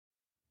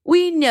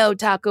We know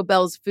Taco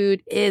Bell's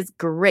food is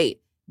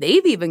great.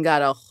 They've even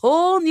got a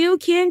whole new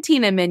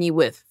Cantina menu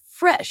with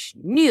fresh,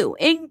 new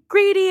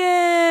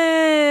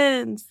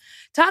ingredients.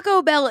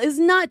 Taco Bell is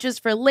not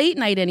just for late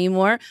night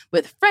anymore,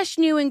 with fresh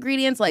new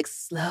ingredients like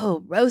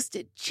slow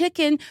roasted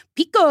chicken,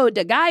 pico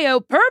de gallo,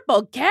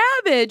 purple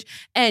cabbage,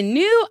 and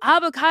new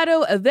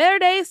avocado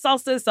verde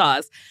salsa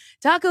sauce.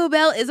 Taco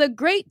Bell is a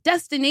great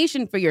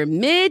destination for your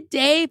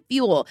midday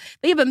fuel.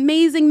 They have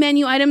amazing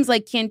menu items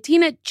like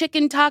Cantina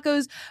chicken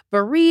tacos,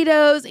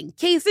 burritos, and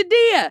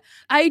quesadilla.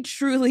 I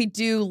truly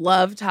do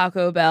love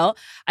Taco Bell.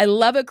 I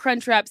love a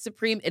Crunchwrap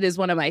Supreme. It is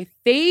one of my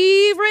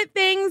favorite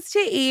things to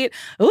eat.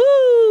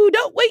 Ooh,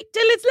 don't wait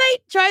till it's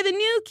late. Try the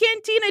new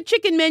Cantina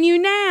chicken menu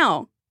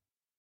now.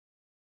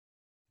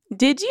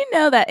 Did you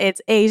know that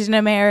it's Asian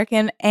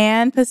American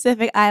and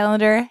Pacific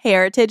Islander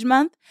Heritage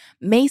Month?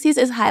 Macy's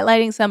is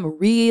highlighting some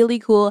really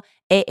cool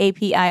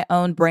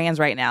AAPI-owned brands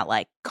right now,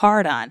 like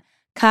Cardon,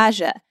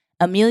 Kaja,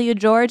 Amelia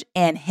George,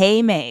 and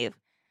Hey Mave.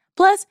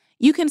 Plus,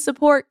 you can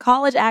support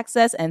college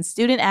access and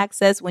student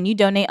access when you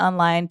donate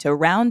online to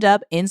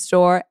Roundup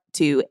in-store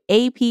to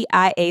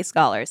APIA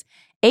Scholars.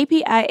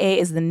 APIA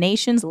is the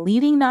nation's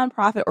leading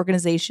nonprofit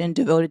organization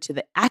devoted to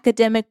the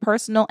academic,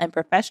 personal, and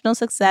professional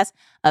success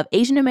of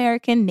Asian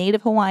American,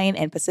 Native Hawaiian,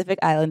 and Pacific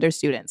Islander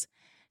students.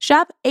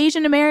 Shop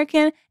Asian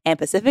American and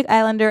Pacific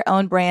Islander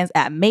owned brands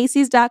at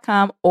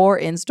Macy's.com or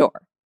in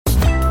store.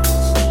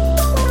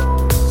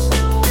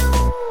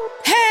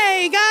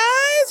 Hey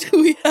guys,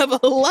 we have a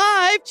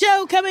live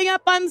show coming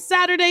up on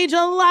Saturday,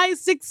 July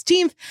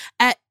 16th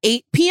at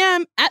 8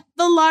 p.m. at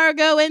the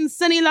Largo in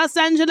sunny Los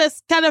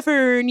Angeles,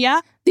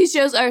 California. These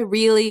shows are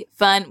really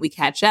fun. We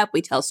catch up,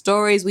 we tell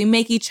stories, we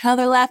make each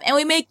other laugh, and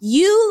we make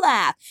you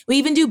laugh. We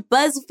even do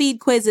BuzzFeed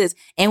quizzes,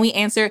 and we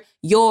answer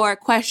your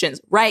questions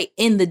right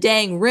in the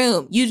dang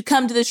room. You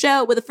come to the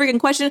show with a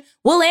freaking question,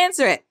 we'll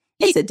answer it.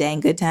 It's a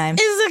dang good time.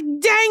 It's a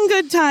dang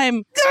good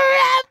time.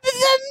 Grab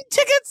them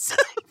tickets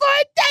for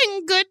a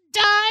dang good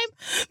time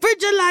for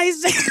July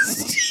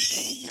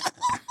 16th.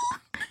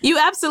 You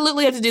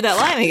absolutely have to do that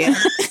line again.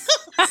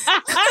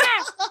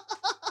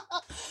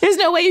 There's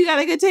no way you got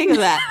a good take of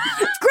that.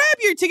 Grab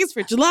your tickets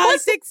for July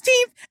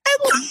 16th and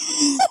what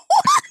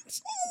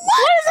is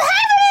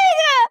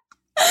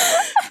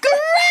happening?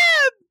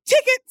 Grab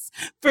tickets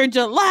for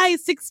July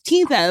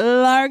 16th at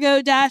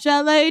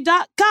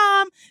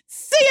largo-la.com.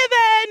 See you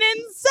then in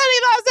sunny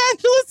Los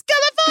Angeles,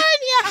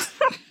 California.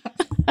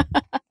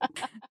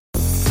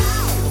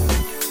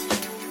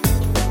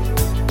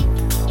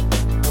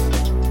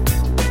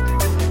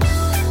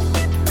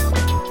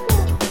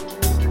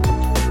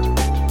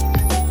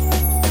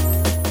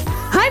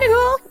 Hi,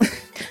 Nicole.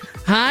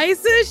 Hi,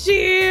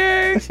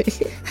 Sashir.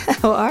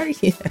 How are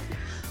you?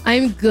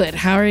 I'm good.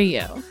 How are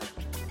you?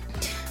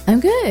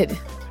 I'm good.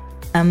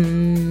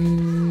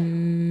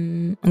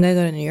 I'm gonna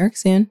go to New York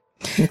soon.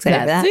 I'm excited for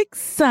that. That's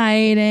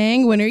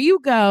exciting. When are you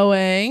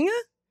going?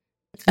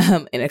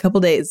 In a couple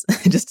days.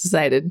 I just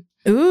decided.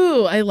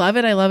 Ooh, I love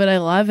it. I love it. I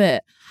love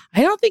it.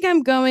 I don't think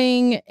I'm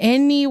going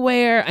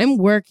anywhere. I'm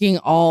working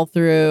all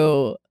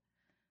through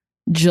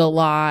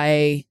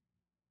July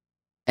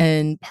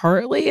and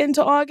partly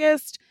into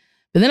August.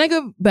 But then I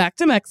go back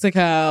to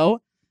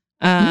Mexico.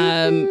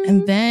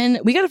 And then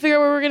we got to figure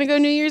out where we're going to go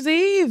New Year's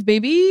Eve,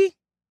 baby.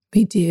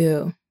 We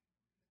do.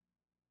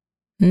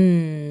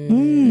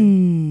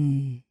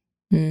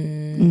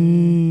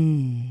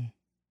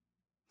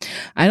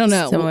 I don't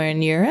know. Somewhere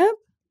in Europe?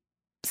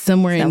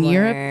 Somewhere in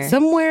Europe.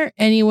 Somewhere,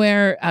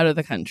 anywhere out of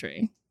the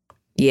country.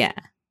 Yeah.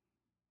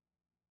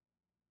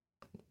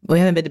 We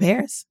haven't been to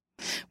Paris.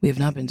 We have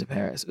not been to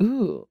Paris.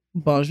 Ooh,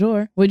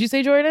 bonjour. What'd you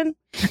say, Jordan?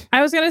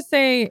 I was going to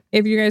say,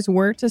 if you guys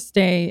were to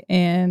stay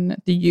in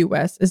the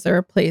U.S., is there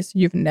a place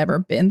you've never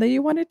been that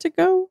you wanted to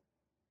go?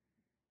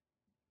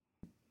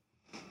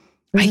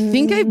 I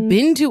think I've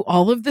been to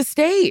all of the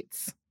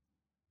states.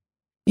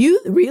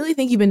 You really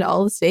think you've been to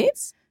all the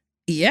states?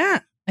 Yeah,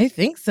 I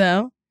think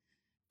so.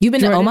 You've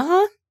been to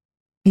Omaha?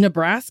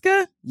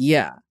 Nebraska?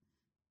 Yeah.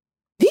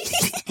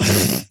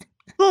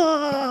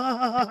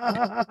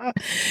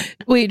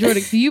 Wait,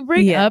 Jordan, can you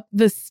bring up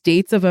the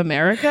states of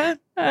America?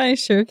 I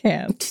sure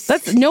can.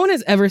 That's no one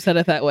has ever said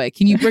it that way.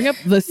 Can you bring up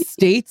the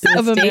states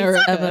of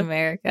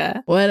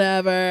America?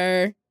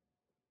 Whatever.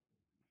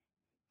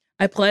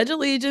 I pledge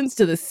allegiance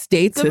to the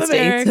states of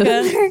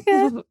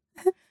America.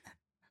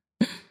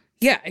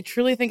 Yeah, I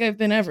truly think I've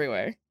been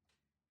everywhere.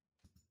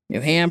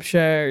 New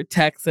Hampshire,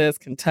 Texas,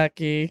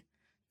 Kentucky.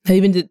 Have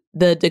you been to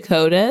the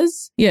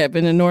Dakotas? Yeah, I've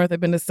been to North, I've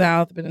been to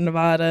South, I've been to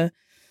Nevada.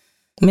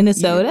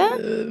 Minnesota?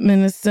 Yeah,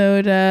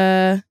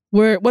 Minnesota.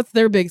 What's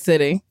their big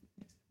city?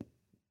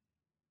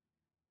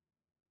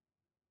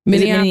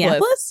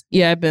 Minneapolis?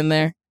 Yeah, I've been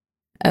there.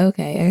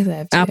 Okay, I guess I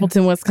have to.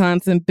 Appleton,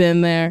 Wisconsin,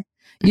 been there.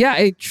 Yeah,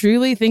 I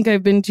truly think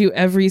I've been to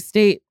every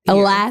state. Here.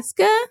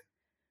 Alaska?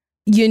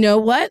 You know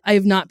what?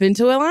 I've not been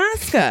to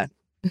Alaska.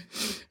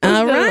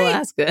 All right.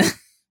 Alaska.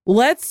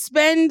 Let's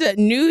spend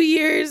New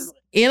Year's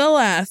in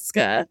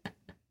Alaska.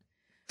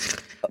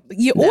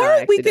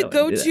 Or we could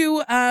go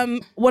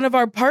to one of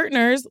our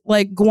partners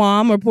like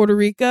Guam or Puerto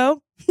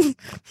Rico.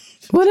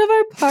 One of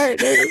our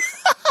partners.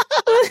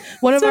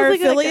 One of Sounds our like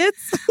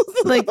affiliates.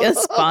 like a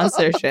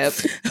sponsorship.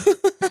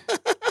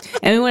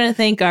 And we want to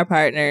thank our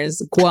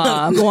partners,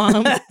 Guam,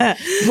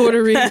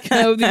 Puerto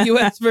Rico, the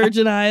U.S.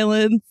 Virgin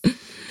Islands.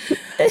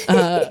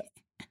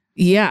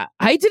 Yeah,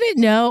 I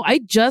didn't know. I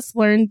just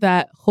learned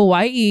that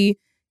Hawaii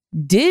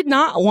did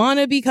not want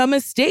to become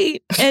a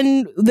state,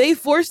 and they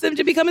forced them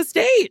to become a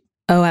state.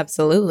 Oh,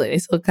 absolutely. They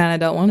still kind of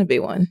don't want to be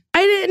one.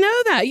 I didn't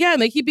know that. Yeah,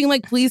 and they keep being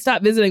like, please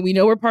stop visiting. We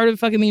know we're part of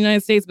fucking the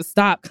United States, but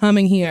stop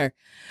coming here.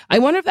 I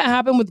wonder if that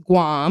happened with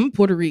Guam,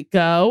 Puerto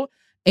Rico,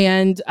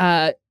 and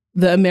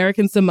the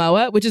American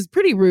Samoa, which is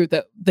pretty rude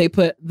that they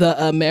put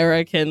the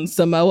American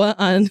Samoa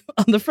on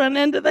the front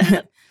end of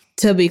that.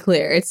 To be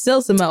clear, it's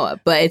still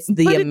Samoa, but it's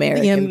the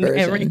American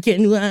version.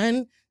 American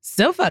one.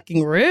 So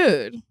fucking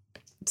rude.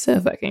 So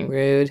fucking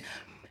rude.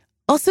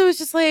 Also, it's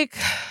just like,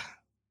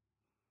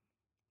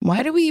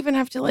 why do we even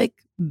have to like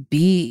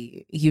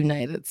be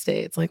United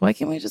States? Like, why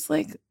can't we just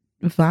like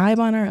vibe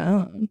on our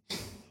own?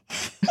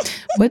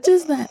 What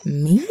does that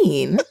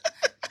mean?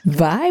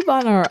 Vibe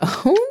on our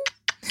own?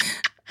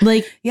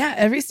 Like, yeah,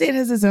 every state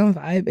has its own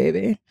vibe,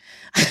 baby.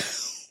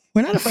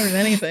 We're not a part of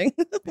anything.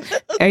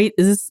 is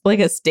this like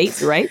a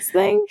states' rights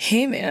thing?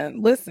 Hey, man,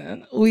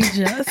 listen, we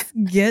just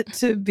get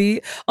to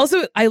be.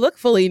 Also, I look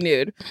fully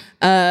nude.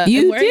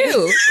 You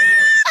do.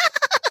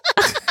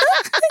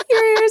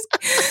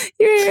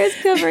 Your hair is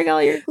covering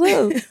all your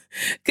clothes.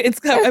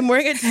 I'm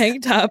wearing a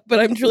tank top, but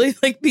I'm truly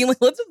like being like,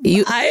 let's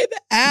vibe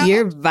out.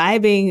 You're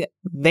vibing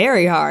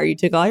very hard. You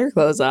took all your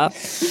clothes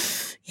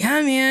off.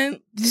 Yeah, man.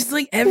 Just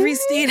like every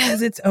state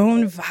has its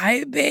own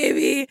vibe,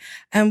 baby.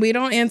 And we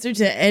don't answer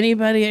to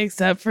anybody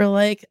except for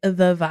like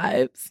the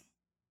vibes.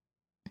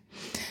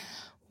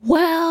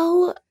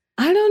 Well,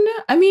 I don't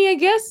know. I mean, I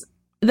guess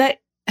that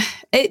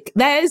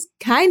is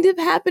kind of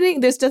happening.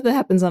 There's stuff that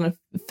happens on a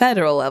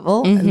federal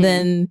level. Mm-hmm. And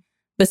then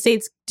the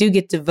states do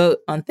get to vote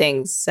on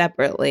things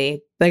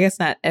separately. But I guess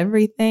not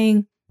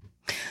everything.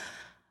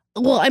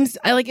 Well,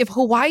 I like if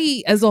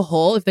Hawaii as a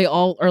whole, if they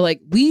all are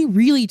like, we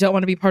really don't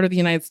want to be part of the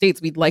United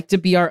States. We'd like to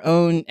be our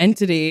own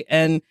entity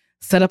and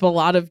set up a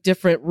lot of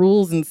different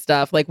rules and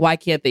stuff. Like, why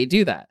can't they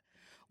do that?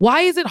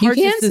 Why is it hard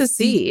to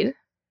secede?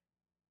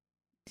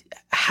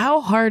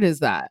 How hard is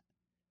that?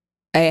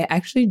 I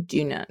actually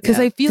do not know. Because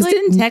I feel like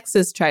didn't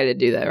Texas try to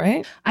do that,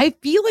 right? I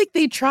feel like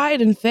they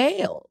tried and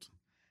failed.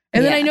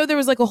 And then I know there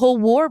was like a whole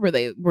war where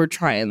they were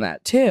trying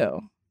that too.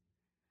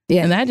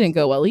 Yeah. And that didn't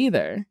go well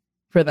either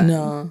for them.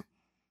 No.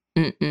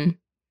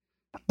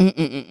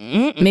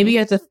 Maybe you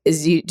have to.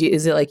 Is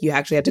it like you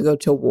actually have to go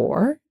to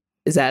war?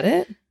 Is that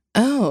it?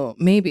 Oh,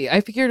 maybe.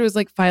 I figured it was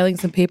like filing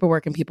some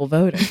paperwork and people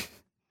voting.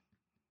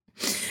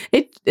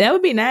 That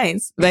would be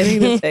nice, but I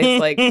think it's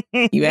like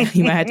you might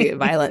have to get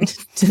violent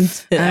to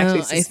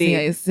actually succeed.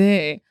 I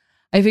see.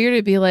 I figured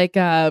it'd be like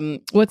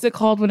what's it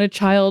called when a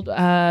child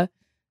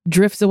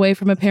drifts away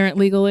from a parent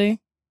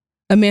legally?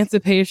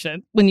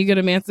 Emancipation. When you get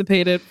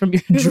emancipated from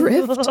your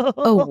drift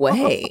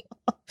away.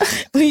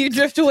 When you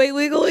drift away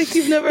legally,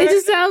 you've never. It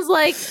just sounds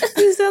like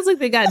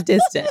they got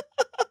distant,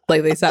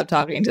 like they stopped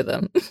talking to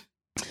them.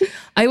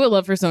 I would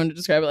love for someone to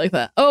describe it like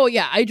that. Oh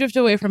yeah, I drift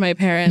away from my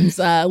parents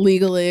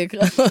legally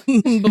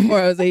before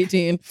I was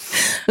 18. It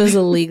was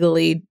a legal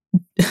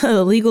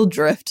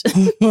drift.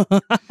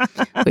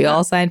 We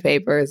all signed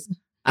papers.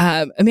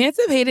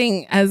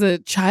 Emancipating as a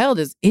child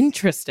is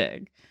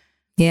interesting.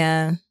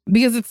 Yeah,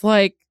 because it's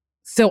like,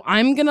 so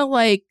I'm gonna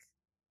like,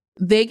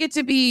 they get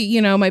to be,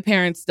 my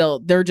parents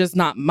still. They're just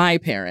not my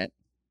parent.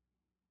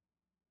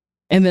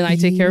 And then I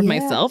take care of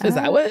myself. Is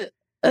that what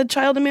a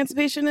child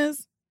emancipation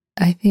is?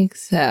 I think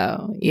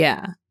so.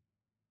 Yeah.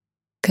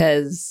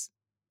 Because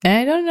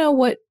I don't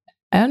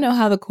know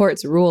how the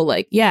courts rule.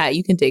 Like, yeah,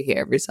 you can take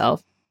care of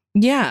yourself.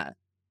 Yeah.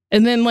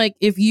 And then like,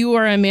 if you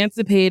are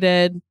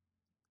emancipated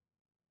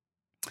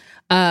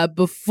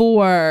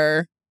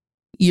before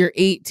you're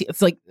 18,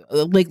 it's like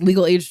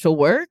legal age to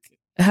work.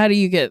 How do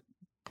you get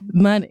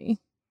money?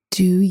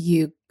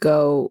 You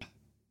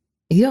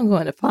don't go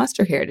into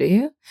foster care, do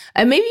you?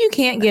 Maybe you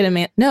can't get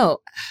no,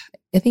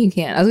 I think you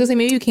can. I was gonna say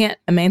maybe you can't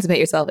emancipate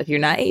yourself if you're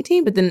not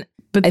 18, but then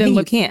I think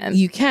you can.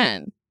 You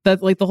can.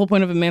 That's like the whole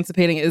point of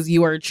emancipating is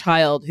you are a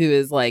child who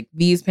is like,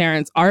 these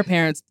parents are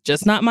parents,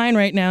 just not mine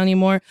right now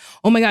anymore.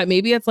 Oh my God,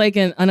 maybe it's like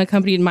an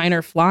unaccompanied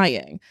minor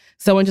flying.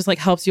 Someone just like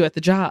helps you at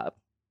the job.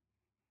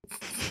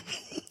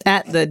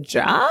 At the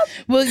job?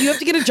 Well, you have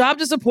to get a job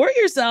to support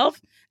yourself.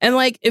 And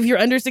like, if you're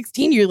under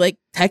 16, you're like,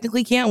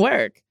 technically can't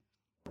work.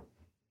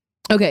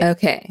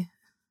 Okay.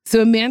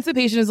 So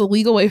emancipation is a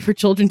legal way for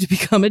children to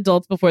become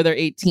adults before they're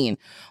 18.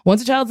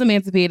 Once a child's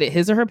emancipated,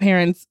 his or her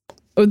parents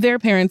or their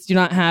parents do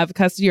not have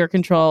custody or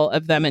control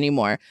of them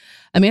anymore.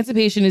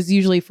 Emancipation is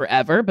usually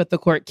forever, but the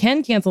court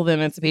can cancel the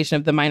emancipation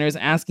if the minors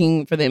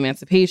asking for the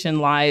emancipation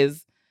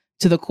lies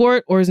to the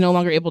court or is no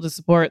longer able to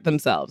support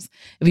themselves.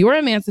 If you are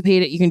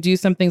emancipated, you can do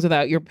some things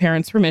without your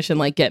parents' permission,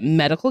 like get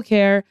medical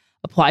care,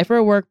 apply for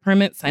a work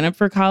permit, sign up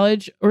for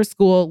college or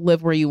school,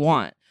 live where you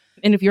want.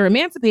 And if you're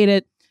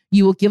emancipated,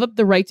 you will give up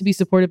the right to be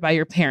supported by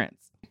your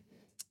parents.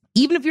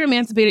 even if you're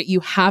emancipated, you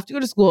have to go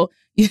to school.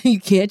 You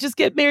can't just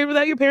get married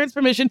without your parents'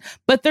 permission,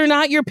 but they're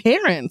not your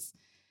parents.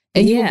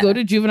 And you will go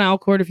to juvenile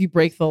court if you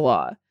break the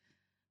law.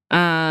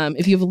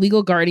 If you have a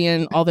legal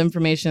guardian, all the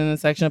information in the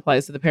section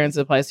applies to the parents.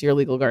 It applies to your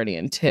legal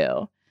guardian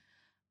too.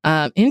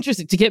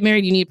 Interesting. To get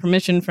married, you need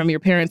permission from your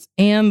parents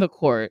and the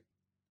court.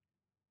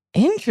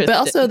 Interesting. But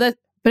also but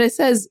it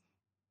says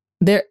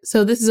there.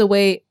 So this is a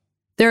way.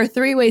 There are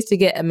 3 ways to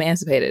get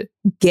emancipated.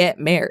 Get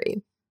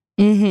married.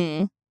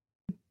 Mm-hmm.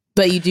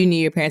 But you do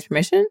need your parents'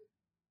 permission?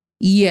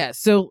 Yeah.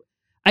 So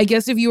I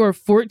guess if you are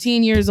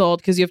 14 years old,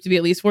 because you have to be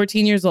at least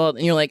 14 years old,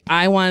 and you're like,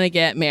 I want to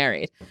get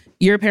married,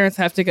 your parents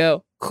have to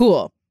go,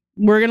 cool,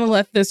 we're going to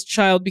let this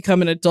child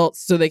become an adult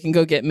so they can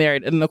go get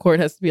married. And the court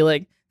has to be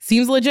like,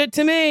 seems legit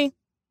to me.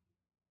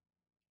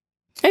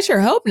 I sure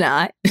hope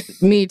not.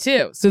 Me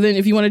too. So then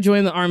if you want to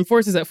join the armed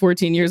forces at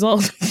 14 years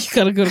old, you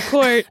got to go to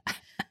court.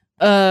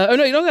 Oh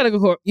no, you don't gotta go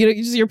court.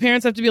 Your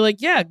parents have to be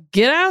like, yeah,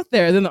 get out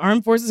there. Then the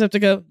armed forces have to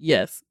go,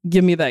 yes,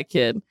 give me that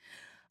kid.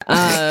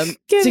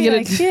 Give me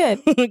that kid.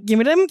 Give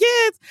me them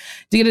kids.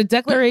 To get a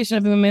declaration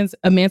of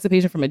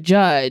emancipation from a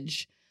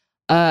judge,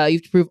 you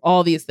have to prove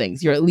all these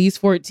things. You're at least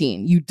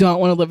 14. You don't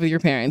want to live with your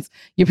parents.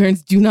 Your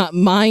parents do not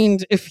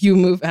mind if you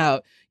move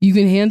out. You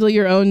can handle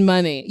your own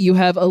money. You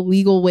have a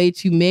legal way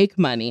to make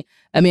money.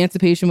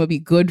 Emancipation would be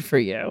good for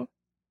you.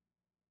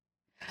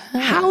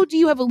 How do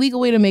you have a legal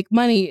way to make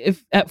money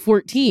if at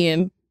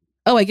 14?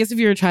 Oh, I guess if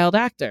you're a child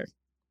actor.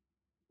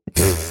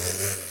 I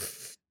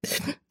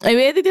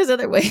mean, I think there's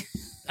other ways.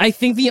 I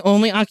think the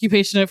only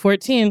occupation at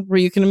 14 where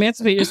you can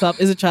emancipate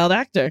yourself is a child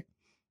actor.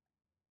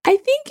 I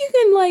think you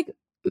can like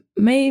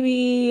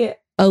maybe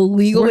a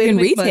legal way in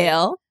to make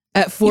retail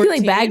money. At 14. You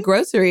can like bag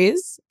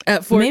groceries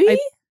at 14. Maybe?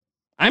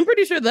 I'm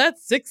pretty sure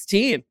that's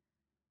 16.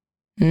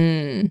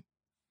 You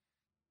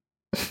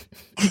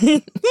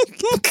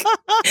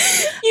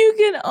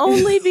can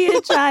only be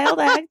a child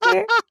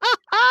actor.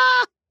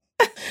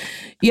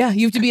 Yeah,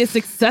 you have to be a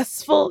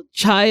successful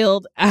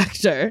child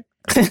actor.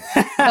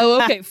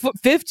 Oh, okay.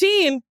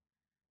 15.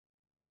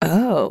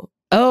 Oh,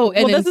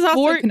 and well, this is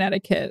also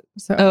Connecticut.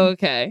 So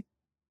okay.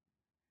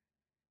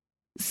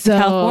 So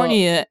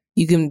California,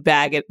 you can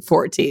bag at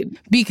 14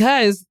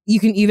 because you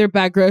can either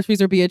bag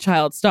groceries or be a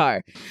child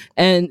star,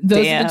 and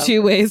those are the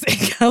 2 ways in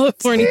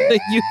California that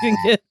you can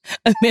get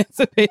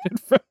emancipated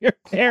from your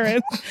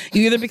parents.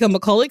 You either become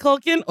Macaulay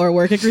Culkin or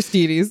work at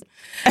Christie's,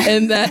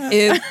 and that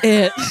is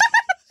it.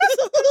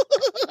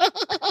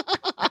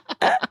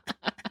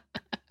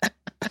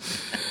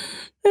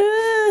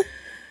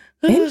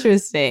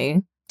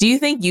 Interesting. Do you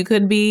think you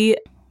could be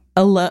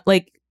alone,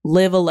 like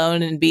live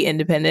alone and be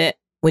independent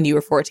when you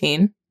were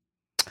 14?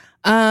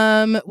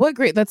 What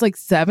grade? That's like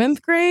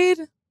 7th grade?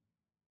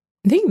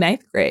 I think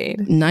 9th grade.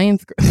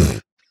 9th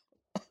grade.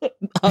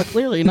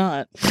 Clearly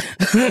not.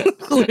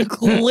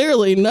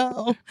 Clearly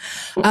no.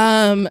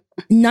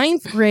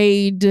 9th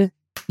grade,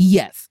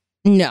 yes.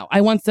 No,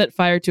 I once set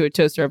fire to a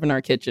toaster oven in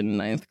our kitchen in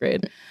 9th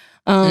grade.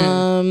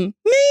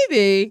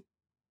 Maybe.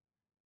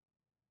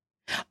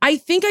 I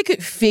think I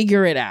could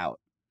figure it out.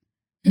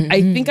 Mm-hmm.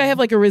 I think I have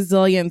like a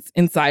resilience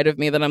inside of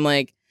me that I'm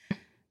like,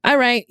 all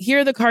right, here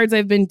are the cards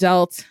I've been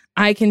dealt.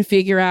 I can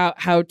figure out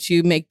how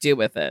to make do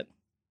with it.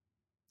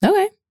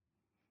 Okay.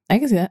 I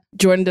can see that.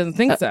 Jordan doesn't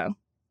think so.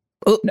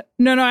 Oh.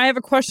 No, I have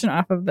a question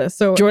off of this.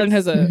 So Jordan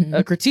has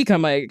a critique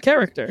on my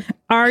character.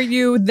 Are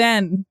you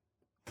then,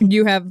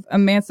 you have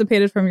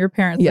emancipated from your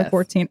parents at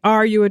 14.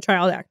 Are you a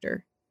child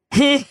actor?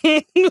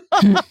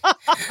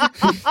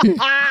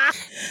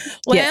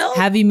 Well, yes.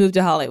 Have you moved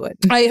to Hollywood?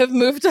 I have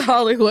moved to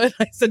Hollywood.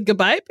 I said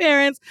goodbye,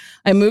 parents.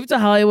 I moved to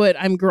Hollywood.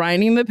 I'm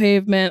grinding the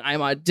pavement.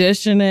 I'm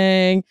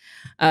auditioning.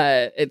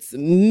 It's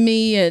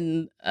me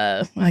and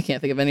I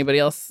can't think of anybody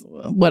else.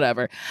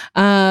 Whatever.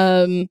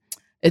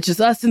 It's just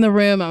us in the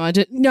room.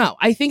 No,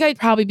 I think I'd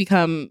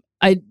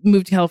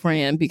move to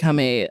California and become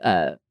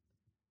a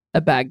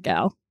bag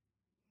gal.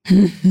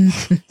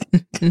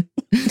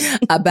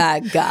 A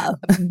bag gal.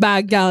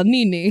 Bag gal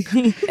Nini.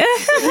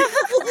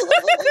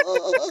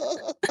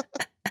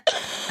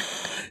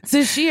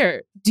 So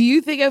Sheer, do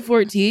you think at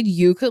 14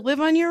 you could live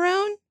on your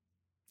own?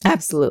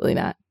 Absolutely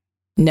not.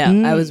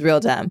 No, I was real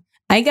dumb.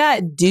 I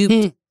got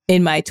duped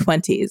in my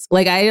 20s.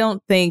 Like, I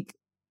don't think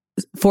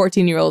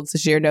 14-year-old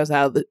Sashir knows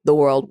how the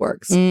world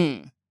works.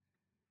 I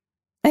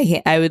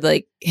would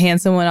like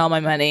hand someone all my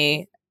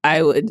money.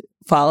 I would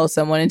follow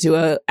someone into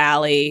a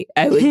alley.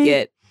 I would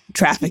get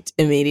trafficked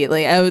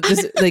immediately. I would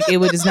just like, it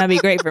would just not be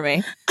great for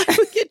me. I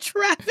would get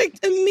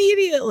trafficked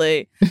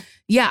immediately.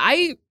 Yeah,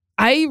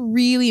 I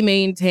really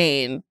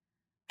maintain.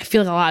 I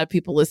feel like a lot of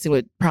people listening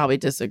would probably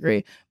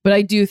disagree, but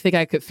I do think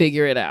I could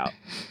figure it out.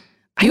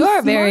 You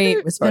are very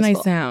resourceful. Than I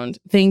sound.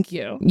 Thank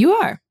you. You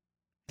are.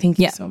 Thank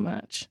you so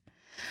much.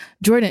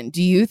 Jordan,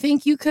 do you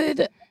think you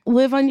could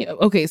live on your...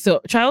 Okay,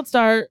 so child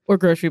star or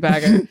grocery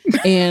bagger,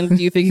 and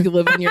do you think you could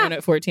live on your own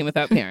at 14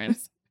 without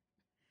parents?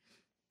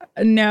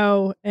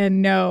 No,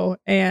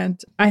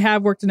 and I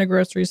have worked in a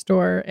grocery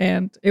store,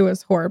 and it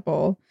was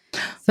horrible.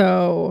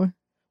 So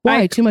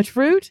why? Too much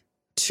fruit?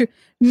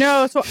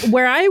 No, so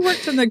where I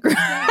worked in the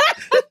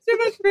Too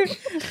much fruit.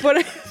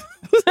 But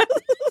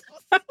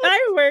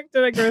I worked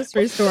at a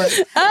grocery store.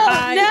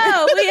 Oh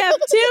no, we have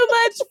too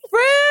much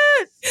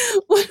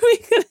fruit. What are we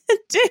gonna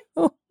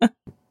do?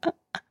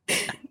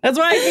 That's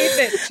why I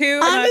hate it. Too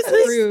much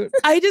fruit.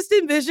 I just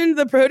envisioned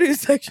the produce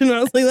section. And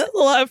I was like, that's a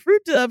lot of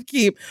fruit to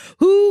upkeep.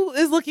 Who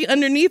is looking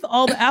underneath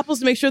all the apples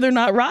to make sure they're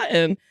not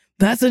rotten?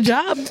 That's a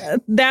job.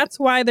 That's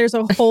why there's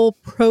a whole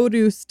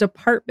produce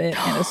department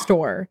in a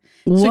store.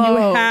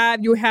 So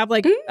you have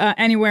like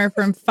anywhere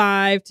from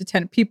 5 to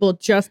 10 people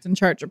just in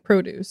charge of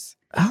produce.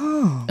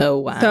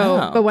 Oh wow.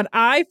 So, but when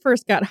I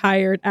first got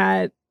hired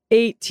at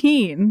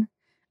 18,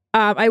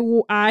 I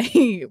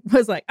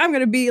was like, I'm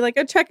gonna be like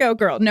a checkout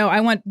girl.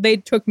 No, they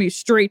took me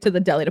straight to the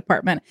deli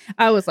department.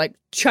 I was like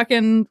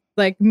chucking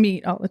like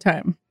meat all the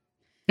time.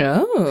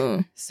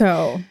 Oh.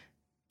 So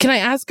can I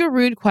ask a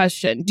rude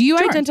question? Do you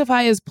Sure.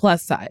 identify as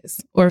plus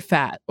size or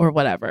fat or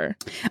whatever?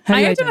 How do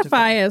I you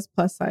identify as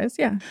plus size.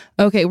 Yeah.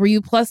 Okay. Were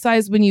you plus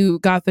size when you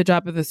got the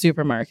job at the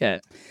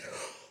supermarket?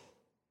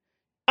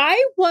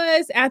 I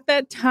was at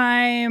that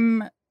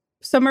time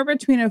somewhere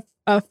between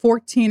a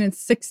 14 and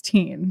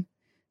 16.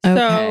 Okay.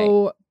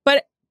 So,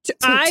 but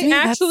I to me,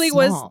 that's actually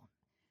was, small.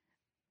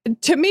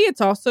 to me,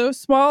 it's also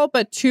small,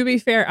 but to be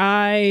fair,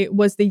 I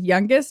was the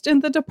youngest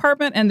in the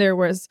department and there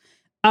was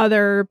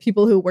other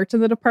people who worked in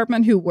the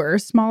department who were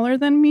smaller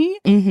than me.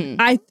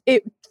 Mm-hmm.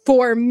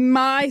 For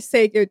my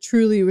sake, it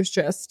truly was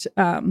just,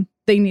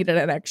 they needed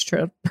an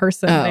extra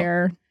person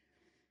there.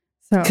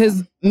 So,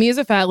 Because me as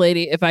a fat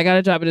lady, if I got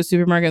a job at a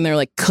supermarket and they were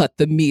like, cut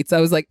the meats,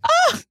 I was like,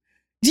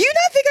 do you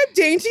not think I'm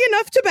dainty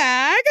enough to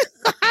bag?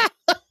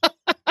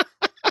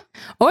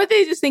 Or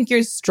they just think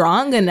you're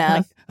strong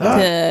enough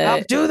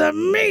to do the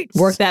meats.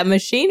 work that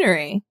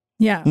machinery.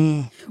 yeah.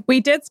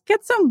 We did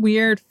get some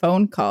weird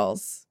phone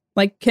calls.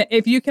 Like,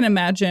 if you can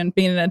imagine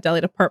being in a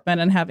deli department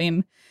and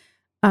having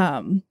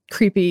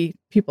creepy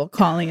people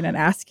calling and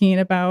asking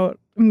about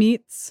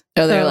meats.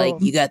 Oh, they're So, like,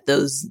 you got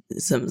those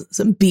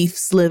some beef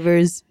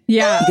slivers.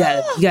 yeah.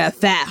 You got a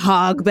fat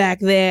hog back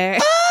there.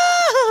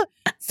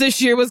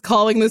 Sashir was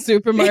calling the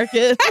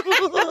supermarket.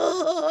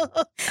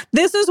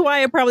 This is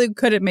why I probably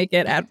couldn't make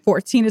it at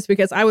 14 is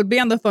because I would be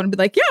on the phone and be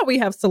like, yeah, we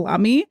have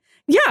salami.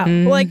 Yeah.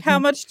 Like, how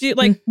much do you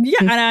like? Yeah.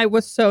 And I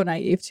was so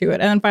naive to it.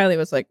 And then finally it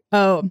was like,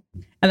 oh,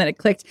 and then it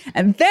clicked.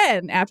 And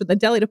then after the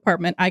deli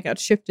department, I got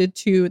shifted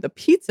to the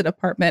pizza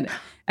department.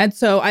 And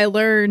so I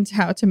learned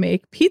how to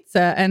make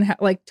pizza and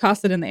like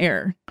toss it in the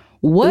air.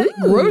 What Ooh.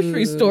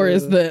 grocery store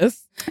is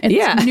this? It's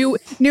Yeah.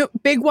 new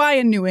Big Y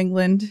in New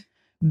England.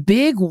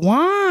 Big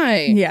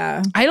Y.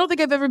 Yeah. I don't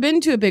think I've ever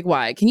been to a Big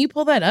Y. Can you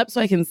pull that up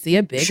so I can see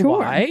a Big Sure.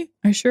 Y?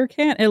 I sure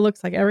can. It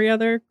looks like every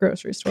other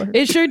grocery store.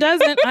 It sure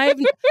doesn't.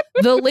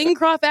 The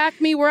Lingcroft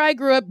Acme where I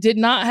grew up did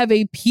not have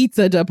a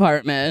pizza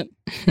department.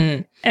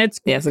 It's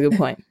Yeah, that's a good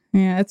point.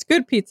 yeah, it's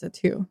good pizza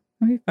too.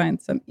 Let me find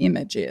some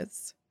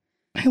images.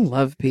 I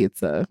love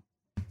pizza.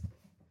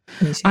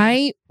 Me too.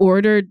 I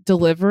ordered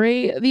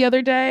delivery the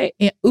other day.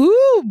 And,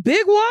 ooh,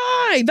 Big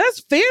Y. That's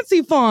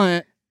fancy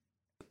font.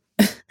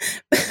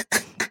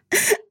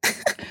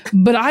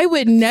 But I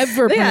would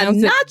never Yeah,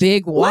 pronounce it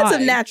Big Y. Lots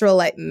of natural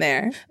light in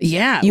there.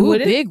 Yeah. You ooh,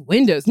 wouldn't? big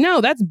windows.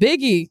 No, that's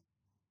Biggie.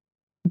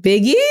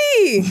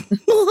 Biggie.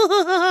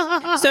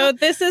 So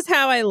this is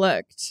how I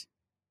looked.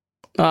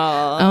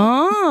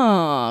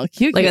 Oh,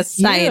 cute. Like a cute,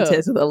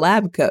 scientist with a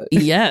lab coat.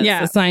 cute. Yes,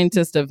 Yeah. a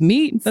scientist of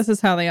meats. This is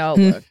how they all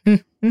look.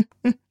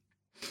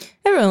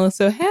 Everyone looks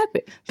so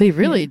happy. They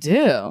really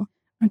do.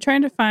 I'm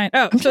trying to find.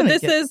 Oh, I'm so trying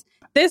to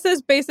this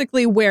is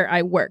basically where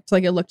I worked.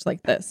 Like it looked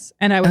like this,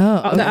 and I was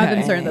Oh, the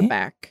ovens are in the okay.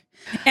 back.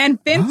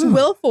 And Vince Oh.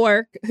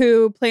 Wilfork,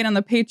 who played on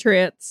the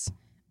Patriots,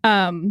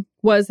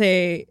 was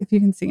if you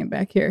can see him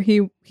back here,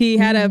 he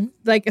had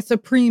a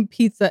supreme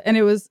pizza, and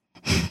it was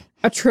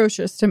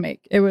atrocious to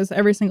make. It was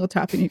every single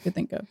topping you could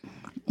think of.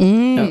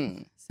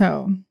 Mm.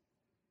 So,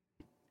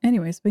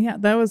 anyways, but yeah,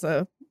 that was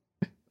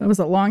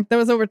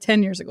over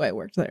 10 years ago I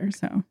worked there.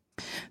 So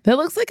That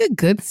looks like a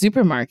good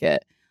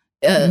supermarket.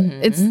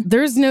 Mhm.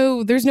 There's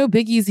no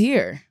biggies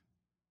here.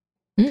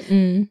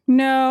 Mm-mm.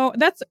 no,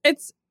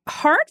 it's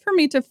hard for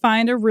me to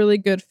find a really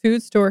good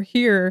food store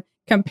here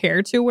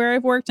compared to where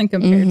I've worked and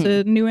compared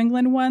to New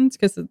England ones,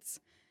 because it's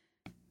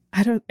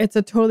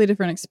a totally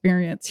different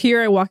experience.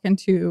 Here I walk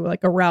into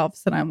like a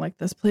Ralph's and I'm like,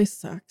 this place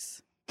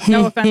sucks.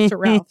 No offense to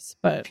Ralph's,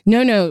 but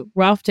No,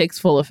 Ralph takes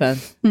full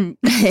offense.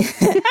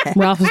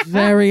 Ralph is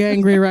very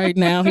angry right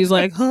now. He's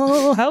like,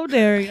 oh, how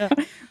dare you?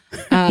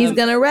 He's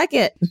gonna wreck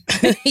it.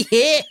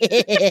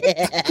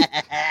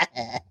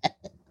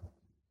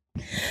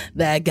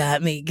 That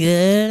got me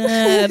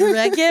good.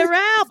 Wreck-It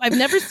Ralph. I've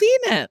never seen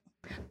it.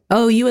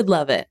 Oh, you would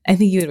love it. I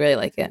think you would really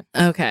like it.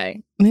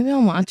 Okay. Maybe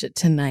I'll watch it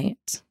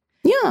tonight.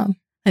 Yeah.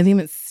 I think I'm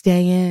going to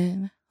stay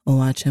in,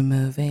 watch a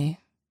movie,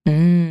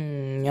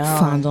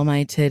 fondle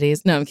my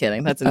titties. No, I'm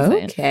kidding. That's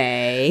insane.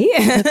 Okay.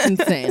 That's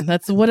insane.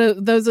 That's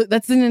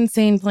that's an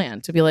insane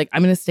plan to be like,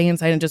 I'm going to stay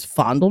inside and just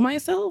fondle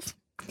myself.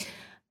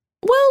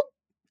 Well,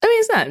 I mean,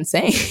 it's not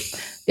insane.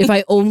 If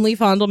I only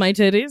fondle my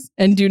titties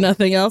and do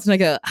nothing else and I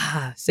go,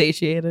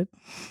 satiated.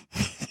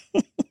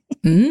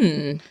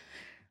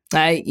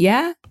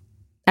 I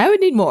would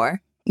need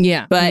more.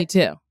 Yeah, But- me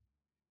too.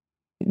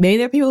 Maybe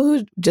there are people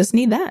who just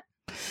need that.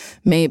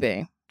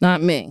 Maybe.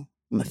 Not me.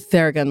 I'm gonna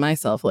Theragun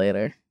myself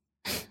later.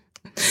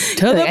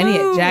 To the I need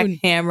a moon!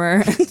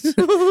 jackhammer.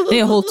 I need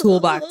a whole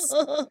toolbox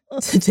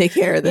to take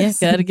care of Yeah, this.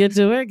 gotta get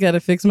to work. Gotta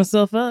fix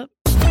myself up.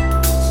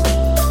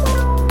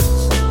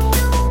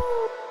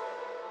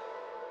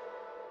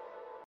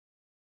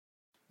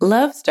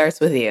 Love starts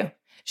with you.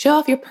 Show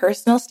off your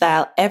personal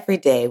style every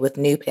day with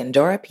new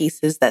Pandora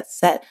pieces that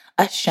set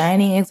a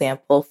shining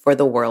example for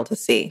the world to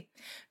see.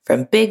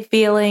 From big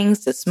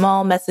feelings to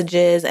small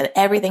messages and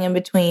everything in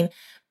between,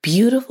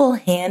 beautiful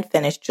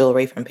hand-finished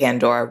jewelry from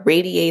Pandora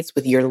radiates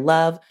with your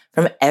love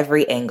from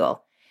every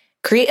angle.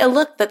 Create a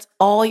look that's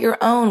all your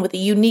own with a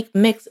unique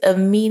mix of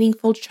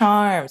meaningful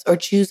charms, or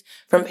choose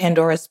from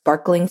Pandora's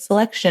sparkling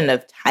selection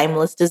of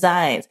timeless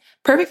designs,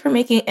 perfect for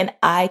making an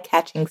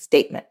eye-catching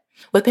statement.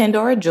 With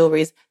Pandora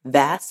Jewelry's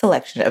vast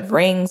selection of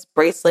rings,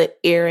 bracelet,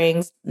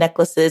 earrings,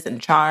 necklaces, and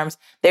charms,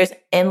 there's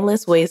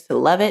endless ways to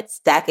love it,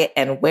 stack it,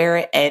 and wear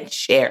it and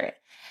share it.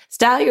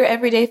 Style your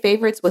everyday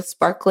favorites with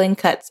sparkling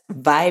cuts,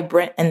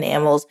 vibrant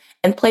enamels,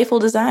 and playful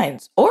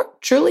designs, or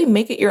truly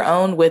make it your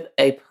own with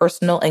a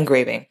personal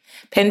engraving.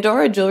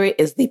 Pandora Jewelry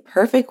is the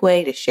perfect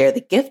way to share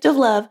the gift of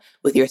love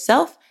with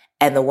yourself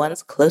and the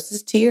ones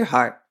closest to your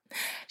heart.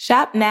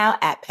 Shop now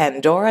at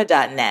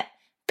pandora.net.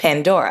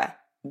 Pandora,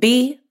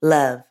 be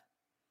love.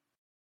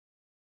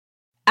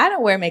 I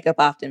don't wear makeup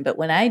often, but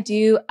when I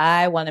do,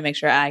 I want to make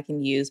sure I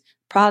can use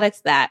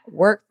products that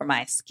work for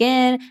my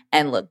skin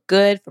and look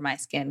good for my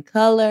skin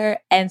color.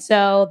 And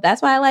so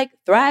that's why I like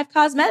Thrive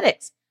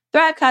Causemetics.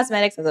 Thrive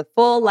Causemetics has a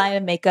full line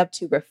of makeup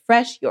to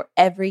refresh your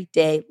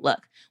everyday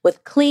look.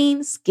 With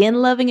clean,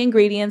 skin-loving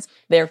ingredients,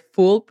 their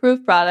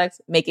foolproof products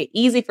make it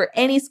easy for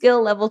any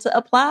skill level to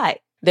apply.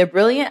 Their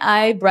Brilliant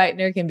Eye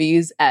Brightener can be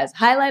used as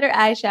highlighter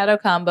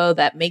eyeshadow combo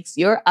that makes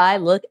your eye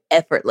look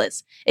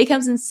effortless. It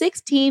comes in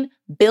 16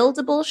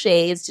 buildable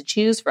shades to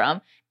choose from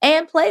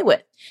and play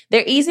with.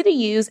 Their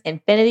easy-to-use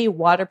Infinity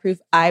Waterproof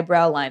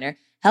Eyebrow Liner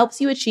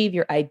helps you achieve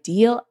your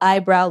ideal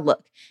eyebrow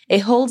look. It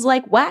holds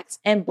like wax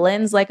and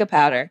blends like a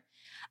powder.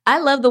 I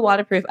love the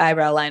waterproof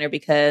eyebrow liner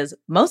because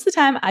most of the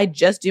time I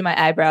just do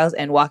my eyebrows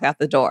and walk out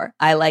the door.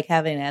 I like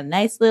having a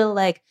nice little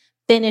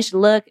finished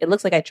look. It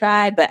looks like I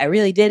tried, but I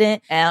really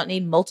didn't. And I don't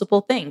need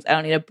multiple things. I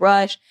don't need a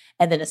brush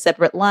and then a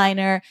separate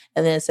liner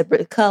and then a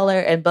separate color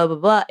and blah, blah,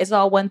 blah. It's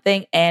all one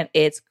thing and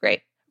it's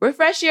great.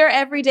 Refresh your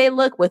everyday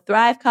look with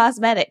Thrive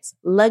Causemetics,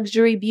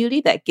 luxury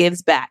beauty that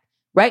gives back.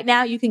 Right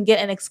now, you can get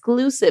an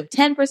exclusive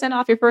 10%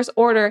 off your first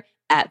order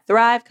at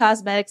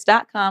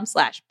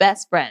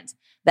thrivecausemetics.com/bestfriends.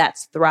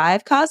 That's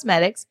Thrive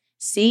Causemetics,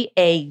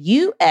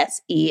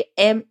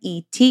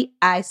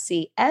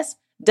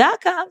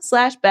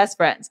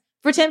 CAUSEMETICS.com/bestfriends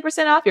for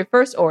 10% off your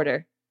first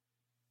order.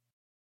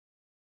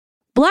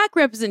 Black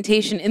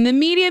representation in the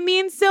media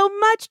means so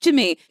much to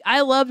me.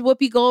 I loved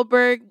Whoopi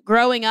Goldberg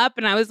growing up,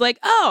 and I was like,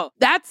 oh,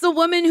 that's a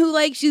woman who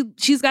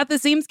she's got the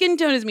same skin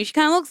tone as me. She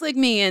kind of looks like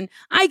me, and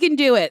I can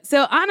do it.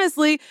 So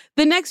honestly,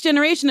 the next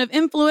generation of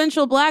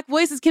influential Black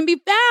voices can be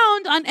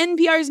found on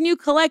NPR's new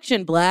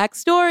collection, Black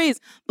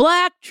Stories,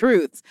 Black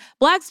Truths.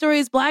 Black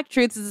Stories, Black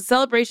Truths is a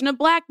celebration of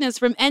Blackness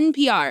from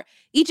NPR.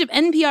 Each of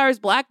NPR's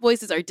Black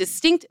voices are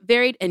distinct,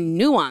 varied, and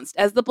nuanced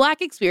as the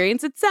Black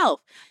experience itself.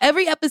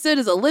 Every episode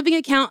is a living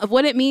account of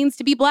what it means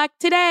to be Black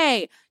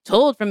today,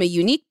 told from a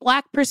unique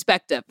Black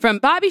perspective. From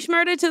Bobby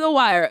Shmurda to The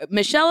Wire,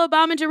 Michelle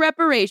Obama to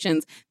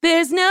reparations,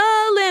 there's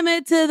no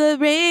limit to the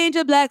range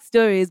of Black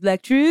stories,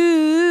 Black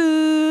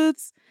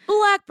truths.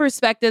 Black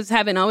perspectives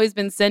haven't always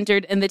been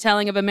centered in the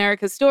telling of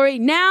America's story.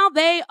 Now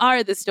they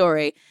are the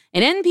story.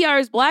 In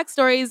NPR's Black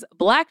Stories,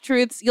 Black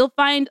Truths, you'll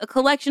find a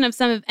collection of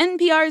some of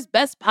NPR's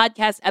best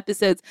podcast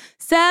episodes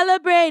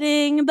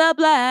celebrating the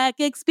Black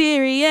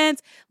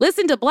experience.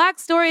 Listen to Black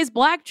Stories,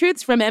 Black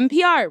Truths from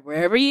NPR,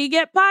 wherever you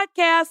get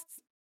podcasts.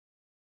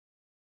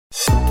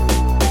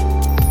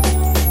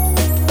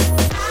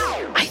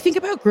 I think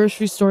about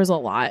grocery stores a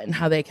lot and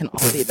how they can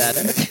all be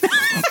better.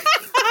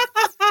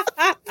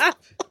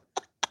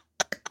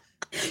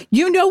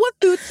 You know what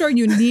food store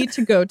you need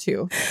to go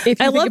to. If you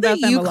I think love about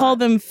that them you a call lot.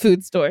 them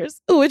food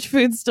stores. Which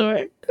food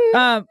store?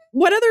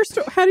 What other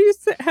store? How do you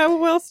say?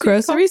 How else? Do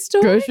you Grocery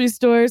store? Grocery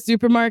store,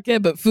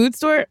 supermarket, but food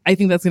store? I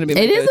think that's going to be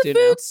my It is go-to a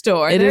food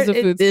store. It is a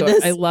food store.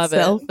 does I love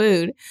sell it.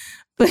 food.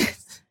 But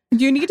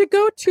You need to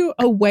go to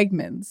a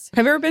Wegmans.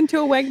 Have you ever been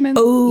to a Wegmans?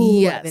 oh,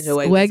 Yes,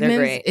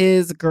 Wegmans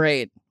is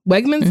great.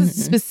 Wegmans is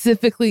Mhm.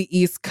 specifically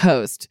East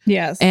Coast.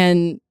 Yes.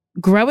 And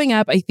growing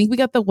up, I think we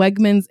got the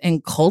Wegmans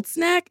in Cold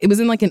Snack. It was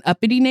in like an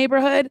uppity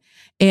neighborhood.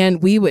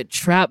 And we would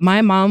trap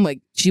my mom,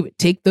 she would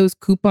take those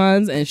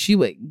coupons and she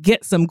would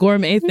get some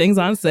gourmet things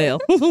on sale.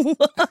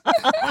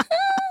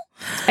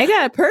 I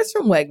got a purse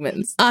from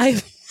Wegmans.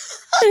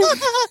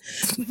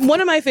 One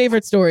of my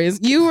favorite stories.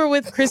 You were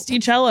with Christy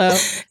Cello,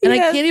 and I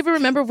Yes. can't even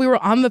remember if we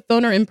were on the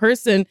phone or in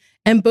person.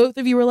 And both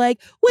of you were like,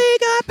 "We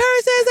got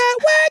purses at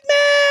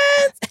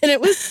Wegmans," and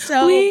it was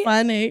so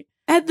funny.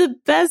 had the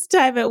best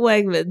time at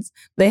Wegmans.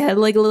 They had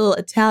like a little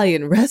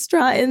Italian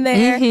restaurant in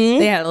there. Mhm.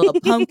 They had a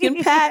little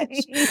pumpkin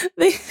patch.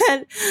 They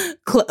had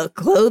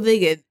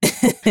clothing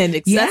and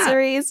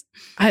accessories.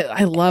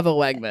 I love a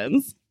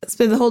Wegmans.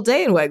 Spend the whole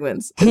day in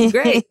Wegmans. It's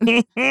great.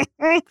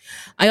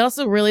 I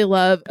also really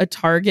love a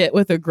Target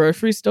with a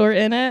grocery store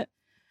in it.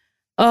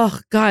 Oh,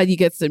 God, you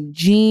get some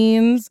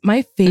jeans.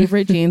 My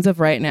favorite jeans of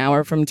right now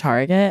are from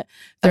Target.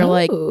 They're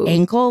like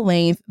ankle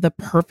length, the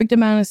perfect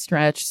amount of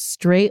stretch,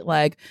 straight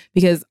leg,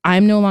 because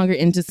I'm no longer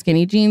into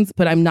skinny jeans,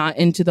 but I'm not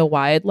into the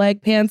wide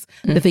leg pants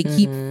that they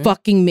keep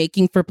fucking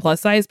making for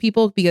plus size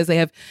people because they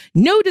have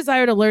no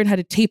desire to learn how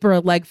to taper a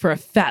leg for a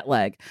fat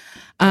leg.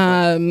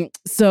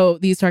 So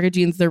these Target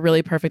jeans, they're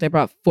really perfect. I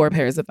brought 4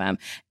 pairs of them.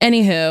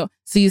 Anywho,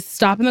 so you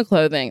stop in the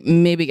clothing,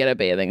 maybe get a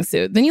bathing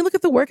suit. Then you look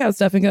at the workout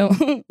stuff and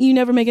go, you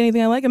never make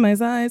anything I like in my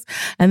size.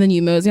 And then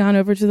you mosey on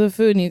over to the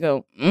food and you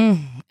go,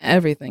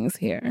 everything's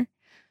here.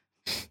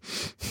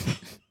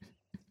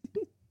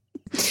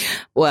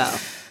 Well,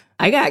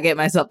 I gotta get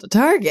myself to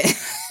Target.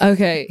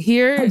 Okay,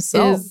 here is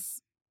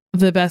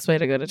the best way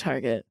to go to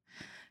Target.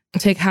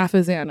 Take half a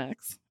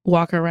Xanax,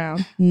 walk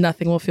around.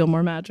 Nothing will feel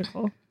more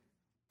magical.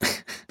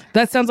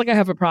 That sounds like I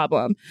have a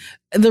problem.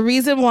 The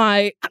reason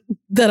why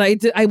that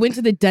I went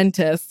to the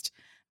dentist,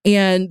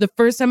 and the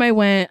first time I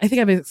went, I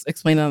think I've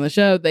explained it on the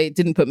show, they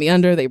didn't put me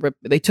under.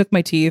 They took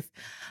my teeth.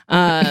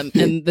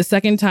 And the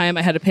second time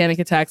I had a panic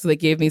attack, so they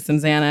gave me some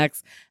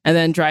Xanax. And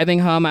then driving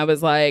home, I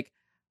was like,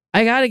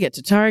 I got to get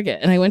to Target.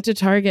 And I went to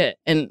Target,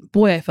 and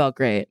boy, I felt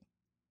great.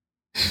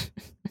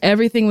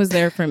 Everything was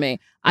there for me.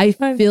 I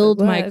filled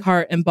my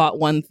cart and bought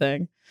one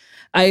thing.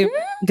 I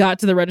got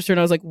to the register and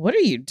I was like, what are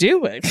you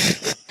doing?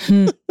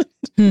 And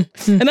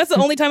that's the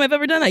only time I've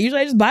ever done that.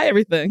 Usually I just buy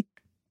everything.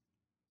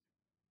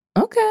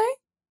 Okay.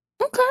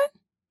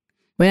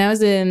 When I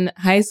was in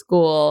high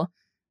school,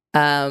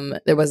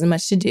 there wasn't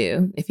much to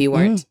do if you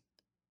weren't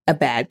a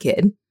bad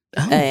kid.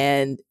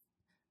 And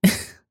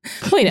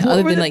well,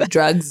 other than like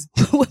drugs.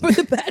 What were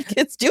the bad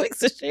kids doing,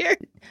 Sashir?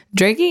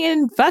 Drinking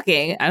and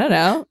fucking. I don't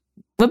know.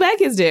 What bad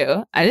kids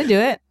do? I didn't do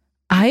it.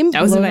 I'm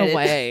blown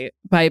away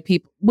by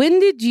people. When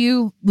did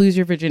you lose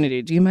your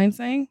virginity? Do you mind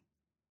saying?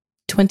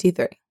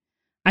 23.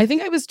 I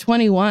think I was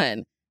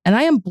 21. And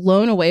I am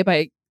blown away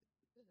by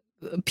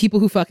people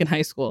who fuck in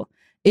high school.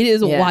 It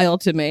is wild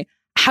to me.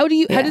 How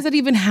does that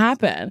even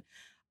happen?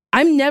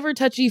 I'm never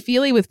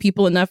touchy-feely with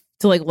people enough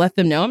to like let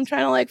them know I'm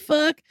trying to like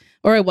fuck,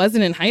 or I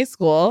wasn't in high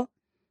school.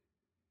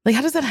 Like,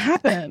 how does that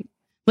happen?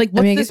 Like,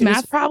 what's this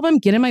math problem?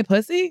 Get in my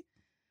pussy?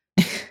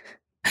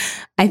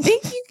 I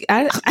think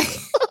I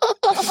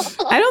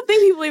don't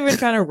think people even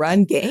trying to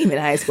run game in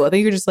high school. I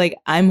think you're just like,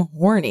 I'm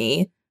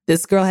horny.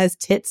 This girl has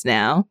tits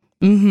now.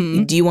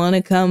 Mm-hmm. Do you want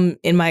to come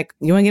in my?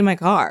 You want to get in my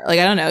car? Like,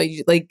 I don't know.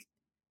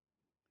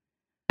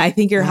 I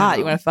think you're hot.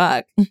 You want to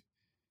fuck?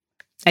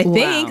 I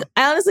think.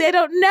 Honestly, I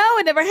don't know.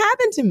 It never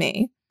happened to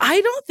me. I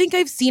don't think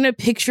I've seen a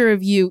picture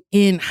of you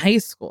in high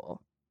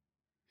school.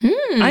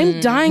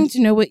 I'm dying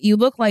to know what you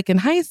look like in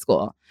high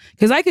school,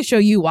 because I could show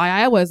you why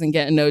I wasn't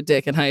getting no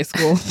dick in high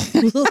school.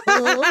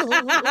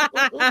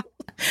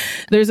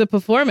 There's a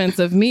performance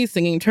of me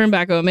singing Turn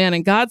Back Oh Man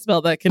and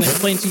Godspell that can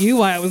explain to you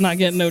why I was not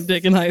getting no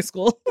dick in high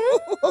school.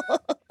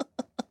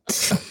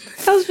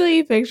 I'll show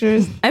you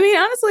pictures. I mean,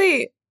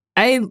 honestly,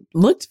 I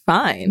looked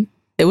fine.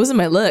 It wasn't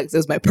my looks. It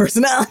was my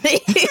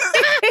personality.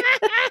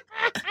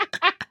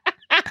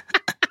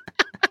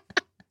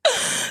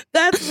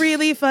 That's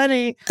really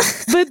funny.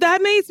 But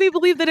that makes me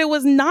believe that it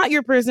was not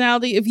your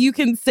personality if you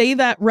can say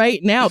that right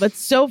now. That's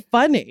so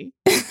funny.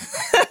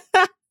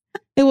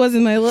 It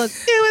wasn't my look.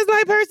 It was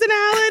my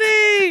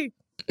personality.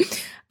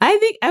 I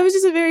think I was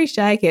just a very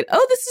shy kid.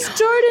 Oh, this is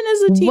Jordan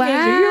as a teenager.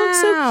 Wow. You look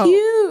so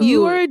cute.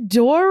 You are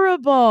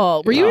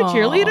adorable. Were you a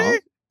cheerleader?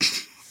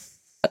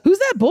 Who's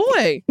that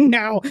boy?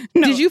 No.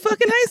 Did you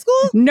fuck in high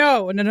school?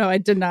 No, I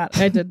did not.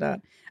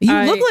 You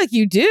look like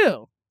you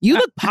do. You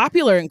look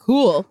popular and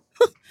cool.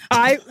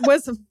 I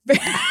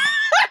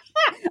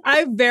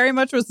very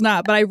much was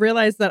not, but I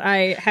realized that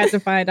I had to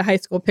find a high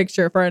school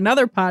picture for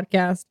another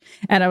podcast.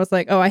 And I was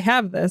like, oh, I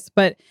have this.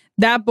 But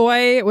that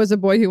boy was a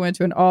boy who went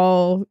to an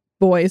all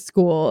boys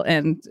school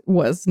and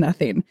was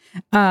nothing.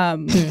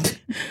 But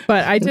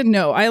I didn't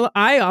know.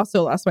 I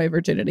also lost my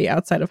virginity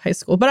outside of high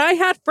school. But I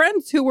had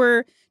friends who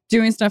were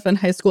doing stuff in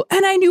high school.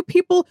 And I knew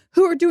people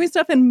who were doing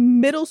stuff in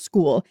middle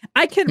school.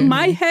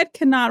 My head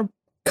cannot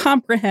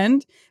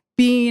comprehend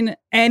being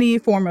any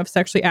form of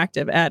sexually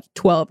active at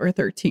 12 or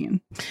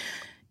 13.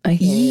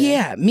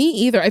 Yeah, me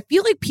either. I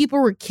feel like people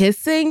were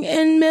kissing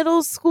in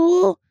middle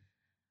school.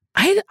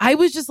 I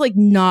was just like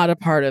not a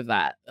part of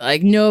that.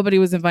 Like nobody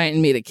was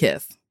inviting me to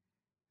kiss.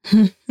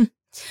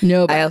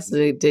 Nobody. I also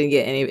didn't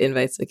get any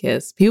invites to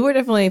kiss. People were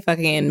definitely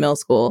fucking in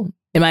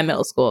my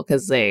middle school,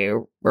 because they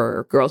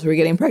were girls who were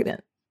getting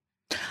pregnant.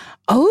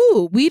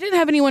 Oh, we didn't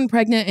have anyone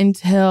pregnant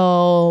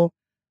until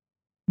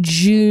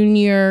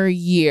junior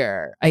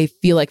year, I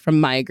feel like, from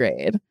my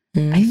grade.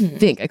 I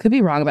think. I could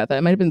be wrong about that.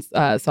 It might have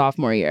been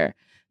sophomore year.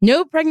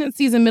 No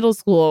pregnancies in middle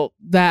school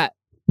that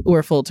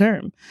were full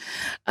term.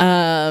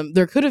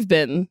 There could have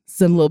been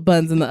some little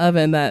buns in the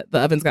oven that the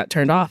ovens got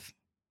turned off.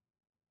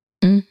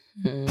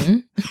 Mm-hmm.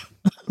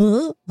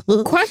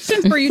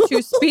 Question for you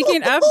two.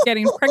 Speaking of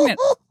getting pregnant,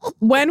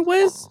 when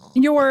was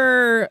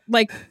your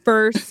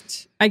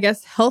first, I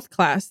guess, health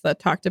class that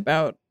talked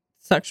about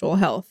sexual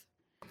health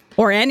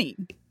or any?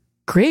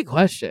 Great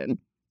question.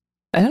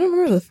 I don't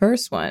remember the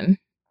first one.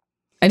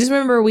 I just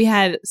remember we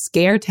had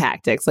scare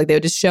tactics. Like they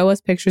would just show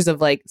us pictures of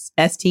like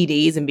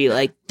STDs and be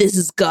like, this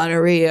is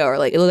gonorrhea, or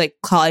like it looked like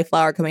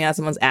cauliflower coming out of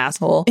someone's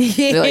asshole.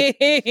 They're like,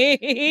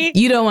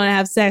 you don't want to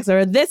have sex,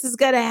 or this is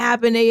going to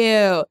happen to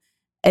you.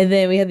 And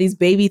then we had these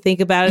baby think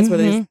about it, where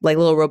there's like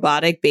little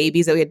robotic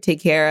babies that we had to take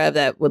care of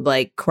that would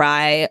like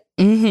cry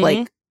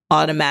like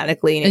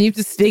automatically. And you have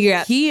to figure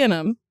out key in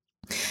them.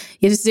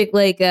 You just stick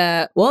like we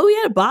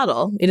had a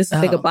bottle. You just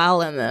stick a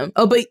bottle in them.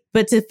 Oh,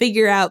 but to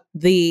figure out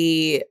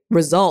the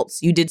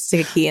results, you did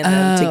stick a key in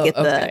them to get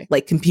the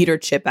like computer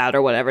chip out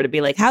or whatever, to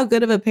be like, how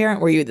good of a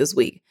parent were you this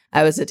week?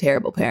 I was a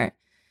terrible parent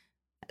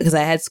because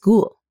I had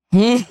school.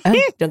 I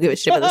don't give a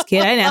shit about this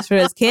kid. I didn't ask for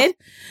this kid.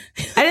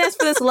 I didn't ask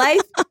for this life.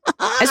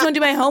 I just want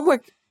to do my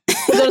homework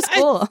and go to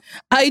school.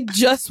 I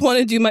just want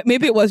to do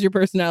maybe it was your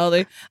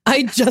personality.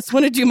 I just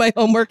want to do my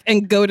homework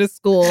and go to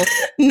school.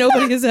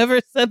 Nobody has ever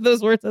said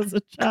those words as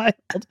a child.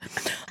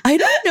 I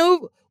don't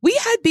know. We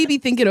had baby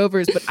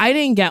think-it-overs, but I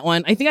didn't get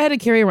one. I think I had to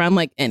carry around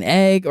like an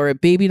egg or a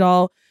baby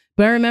doll.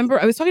 But I remember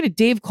I was talking to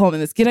Dave Coleman,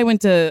 this kid I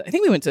went to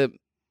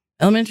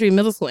elementary,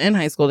 middle school, and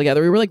high school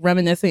together. We were like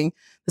reminiscing.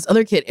 This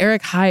other kid,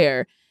 Eric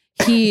Heyer,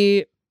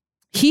 he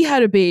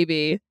had a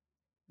baby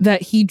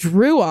that he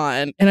drew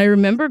on. And I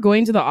remember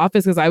going to the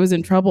office because I was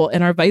in trouble.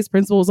 And our vice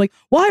principal was like,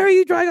 why are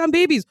you drawing on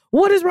babies?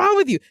 What is wrong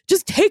with you?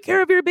 Just take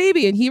care of your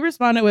baby. And he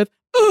responded with,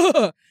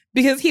 ugh,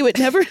 because he would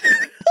never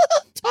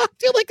talk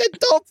to like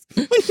adults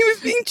when he was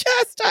being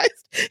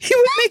chastised. He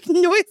would make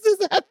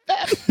noises at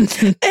them.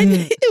 And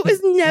it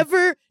was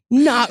never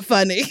not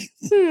funny.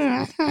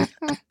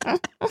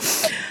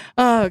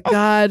 Oh,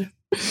 God.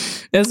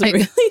 That's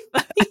really funny.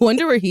 I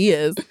wonder where he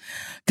is.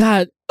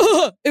 God,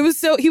 it was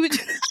so, he would,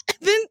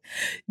 then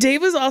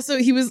Dave was also,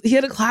 he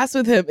had a class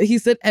with him. He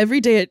said every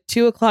day at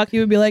 2:00, he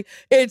would be like,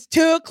 it's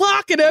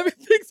 2:00 and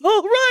everything's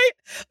all right.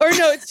 Or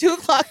no, it's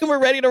 2:00 and we're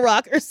ready to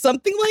rock, or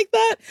something like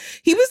that.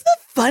 He was the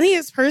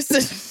funniest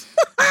person.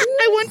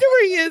 I wonder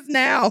where he is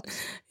now.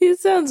 He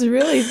sounds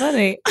really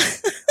funny.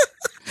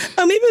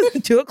 Oh, maybe it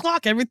was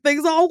 2:00.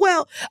 Everything's all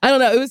well. I don't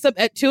know. It was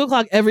at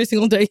 2:00 every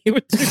single day he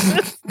would do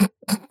this.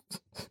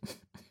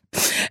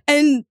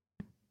 And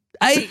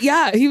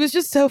he was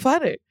just so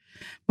funny.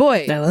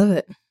 Boy, I love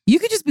it. You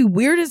could just be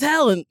weird as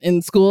hell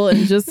in school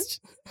and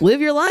just live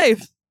your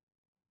life.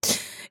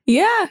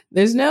 Yeah,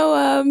 there's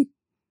no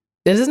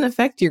it doesn't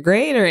affect your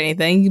grade or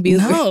anything. You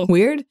can be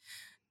weird.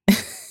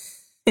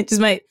 It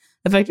just might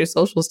affect your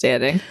social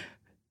standing.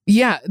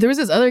 Yeah, there was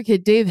this other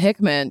kid, Dave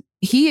Hickman.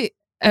 He,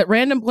 at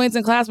random points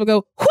in class, would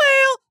go,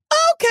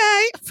 well,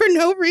 okay, for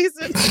no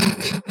reason.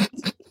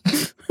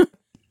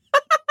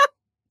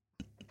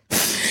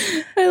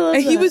 I love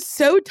that. He was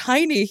so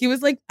tiny. He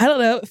was like, I don't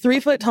know, 3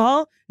 foot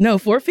tall? No,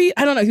 4 feet?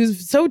 I don't know. He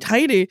was so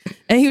tiny.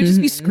 And he would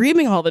just be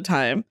screaming all the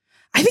time.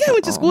 I think I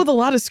went to school with a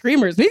lot of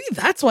screamers. Maybe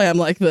that's why I'm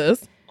like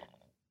this.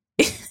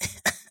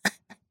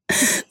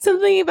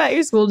 Something about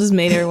your school just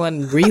made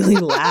everyone really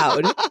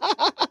loud.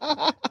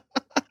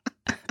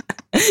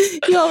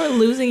 You all were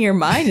losing your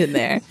mind in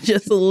there.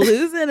 Just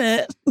losing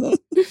it.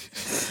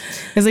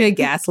 There's like a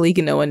gas leak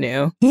and no one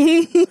knew.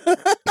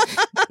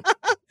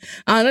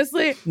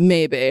 Honestly,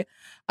 maybe.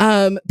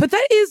 But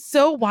that is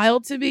so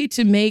wild to me,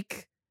 to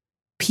make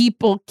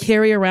people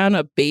carry around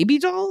a baby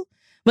doll.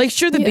 Like,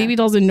 sure, the baby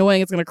doll's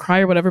annoying, it's going to cry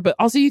or whatever, but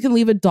also you can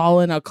leave a doll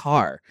in a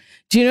car.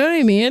 Do you know what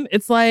I mean?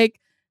 It's like,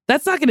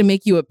 that's not going to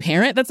make you a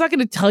parent. That's not going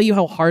to tell you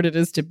how hard it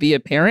is to be a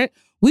parent.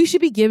 We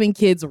should be giving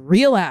kids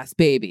real ass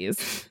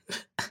babies.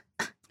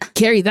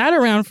 Carry that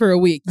around for a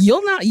week.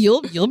 You'll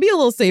be a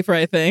little safer,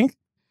 I think.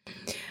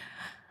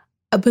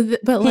 But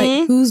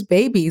like, whose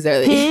babies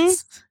are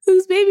these?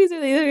 Whose babies are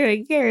they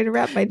going to carry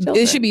around my children?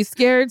 It should be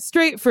scared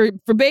straight for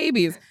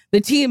babies. The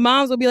teen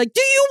moms will be like,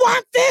 do you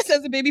want this?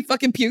 As the baby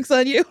fucking pukes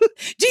on you.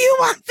 Do you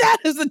want that?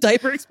 As the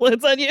diaper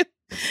explodes on you.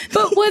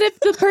 But what if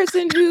the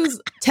person who's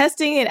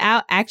testing it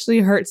out actually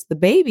hurts the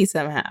baby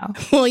somehow?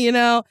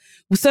 Well,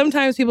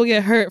 sometimes people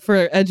get hurt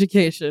for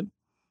education.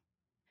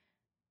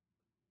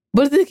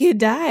 What if the kid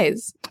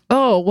dies?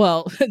 Oh,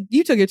 well,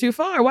 you took it too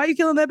far. Why are you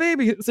killing that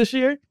baby,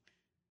 Sashir?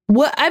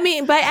 What? I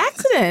mean, by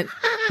accident.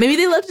 Maybe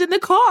they left it in the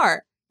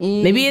car.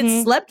 Maybe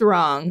it slept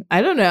wrong.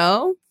 I don't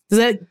know. Does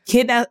that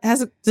kid do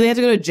they have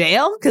to go to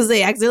jail because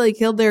they accidentally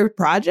killed their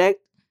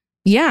project?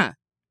 Yeah.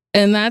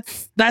 And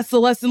that's the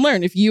lesson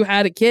learned. If you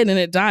had a kid and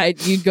it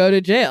died, you'd go to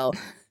jail.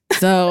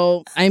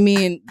 So, I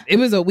mean, it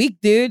was a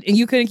week, dude, and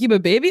you couldn't keep a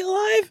baby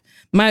alive?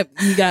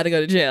 You got to go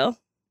to jail.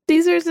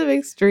 These are some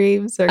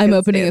extreme circumstances. I'm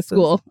opening a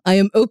school. I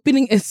am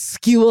opening a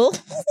school.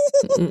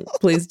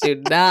 Please do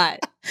not.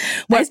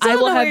 I still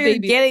don't know where you're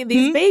getting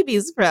these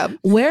babies from.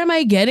 Where am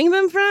I getting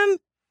them from?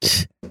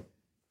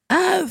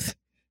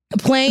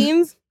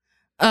 Planes.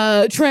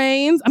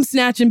 Trains. I'm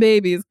snatching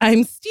babies.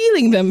 I'm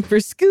stealing them for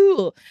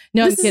school.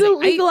 No, This I'm is kidding. a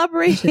legal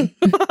operation.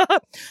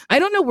 I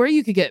don't know where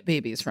you could get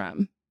babies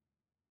from.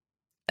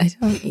 I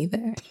don't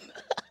either.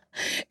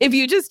 If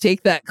you just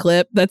take that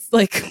clip, that's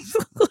like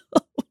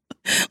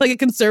like a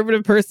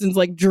conservative person's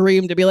like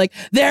dream to be like,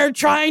 they're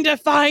trying to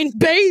find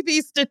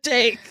babies to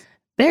take.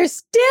 They're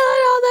stealing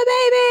all the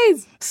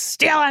babies.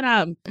 Stealing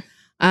them.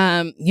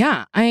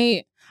 Yeah,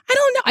 I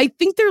don't know. I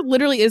think there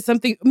literally is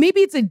something.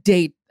 Maybe it's a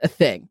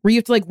thing where you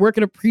have to like work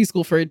at a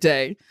preschool for a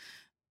day.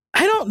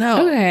 I don't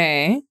know.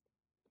 Okay.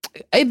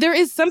 There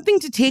is something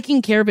to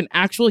taking care of an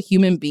actual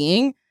human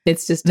being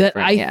It's just that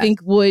different, I think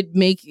would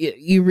make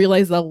you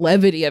realize the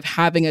levity of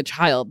having a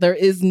child. There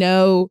is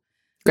no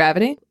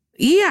gravity.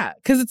 Yeah,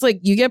 because it's like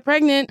you get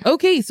pregnant.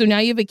 Okay, so now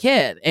you have a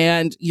kid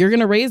and you're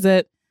going to raise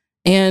it.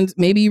 And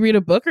maybe you read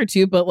a book or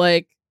two, but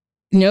like,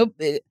 nope.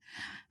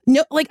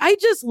 No, like I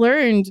just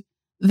learned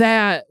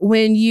that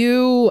when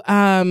you,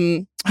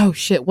 oh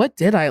shit, what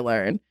did I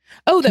learn?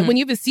 Oh, that when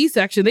you have a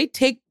C-section, they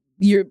take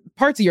your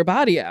parts of your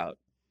body out.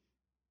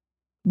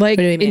 Like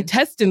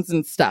intestines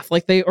and stuff.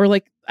 Like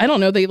I don't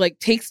know, they like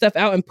take stuff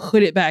out and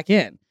put it back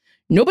in.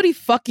 Nobody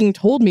fucking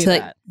told me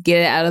that. Like,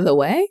 get it out of the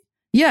way?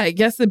 Yeah, I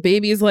guess the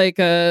baby's like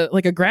a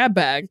grab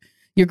bag.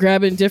 You're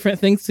grabbing different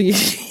things so you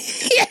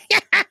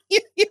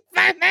you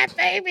find that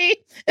baby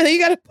and then you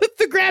gotta put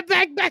the grab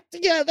bag back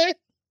together.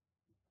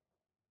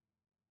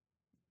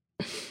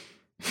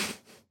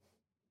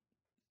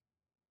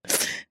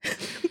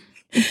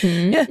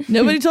 Yeah,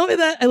 nobody told me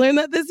that. I learned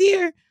that this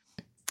year.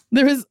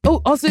 There was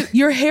also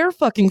your hair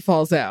fucking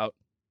falls out.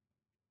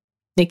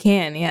 It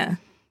can, yeah.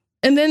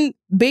 And then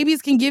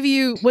babies can give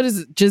you, what is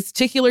it,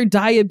 gestacular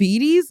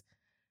diabetes?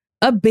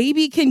 A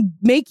baby can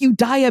make you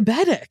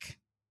diabetic.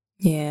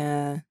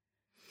 Yeah.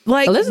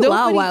 Like, there's a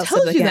lot of wild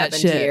stuff that can that happen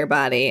shit to your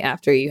body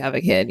after you have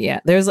a kid. Yeah.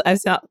 I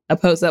saw a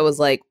post that was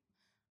like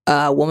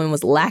a woman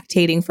was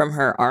lactating from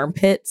her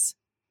armpits.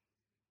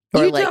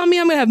 Or you telling me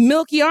I'm gonna have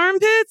milky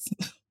armpits?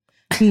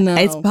 No,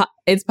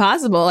 it's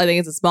possible. I think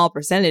it's a small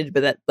percentage,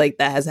 but that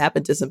has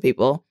happened to some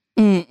people.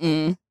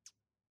 Mm-mm.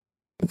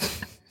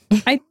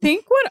 I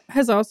think what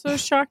has also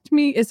shocked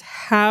me is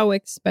how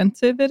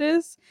expensive it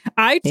is.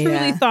 I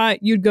truly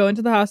thought you'd go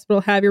into the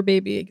hospital, have your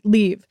baby,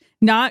 leave,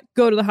 not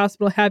go to the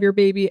hospital, have your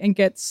baby, and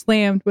get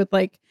slammed with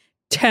like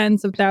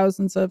tens of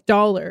thousands of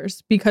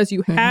dollars because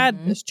you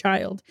had this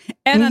child.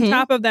 And on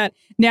top of that,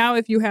 now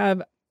if you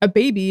have a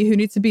baby who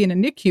needs to be in a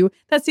NICU,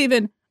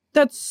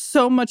 that's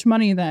so much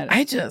money that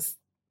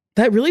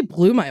really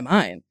blew my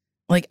mind.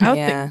 Like out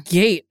the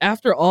gate,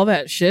 after all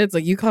that shit, it's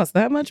like, you cost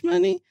that much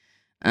money?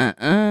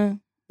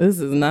 This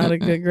is not a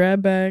good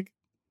grab bag.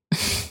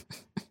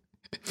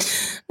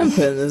 I'm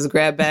putting this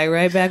grab bag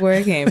right back where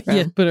it came from.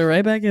 Yeah, put it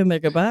right back in there.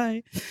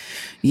 Goodbye.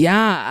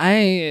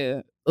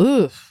 Yeah,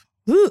 oof.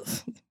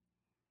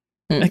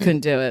 I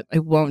couldn't do it. I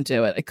won't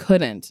do it. I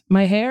couldn't.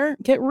 My hair,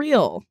 get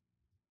real.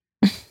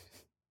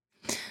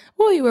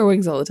 Well, you wear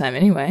wigs all the time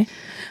anyway.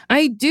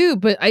 I do,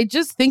 but I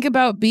just think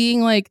about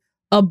being like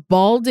a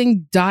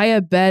balding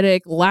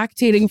diabetic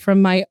lactating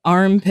from my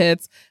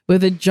armpits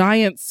with a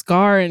giant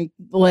scar and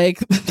like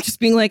just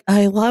being like,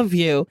 I love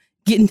you.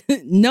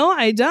 No,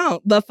 I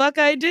don't. The fuck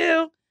I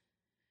do.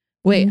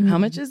 Wait, how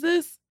much is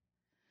this?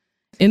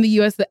 In the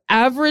US, the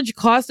average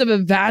cost of a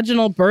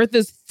vaginal birth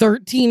is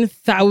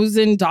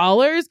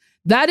 $13,000.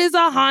 That is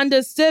a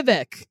Honda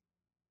Civic.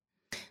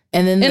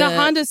 And then a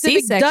Honda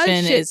Civic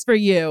does shit for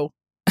you.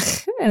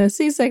 And a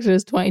C-section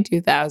is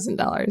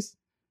 $22,000.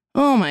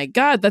 Oh my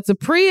God, that's a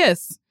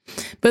Prius.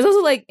 But it's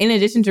also like, in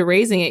addition to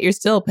raising it, you're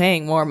still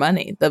paying more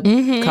money.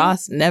 The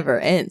cost never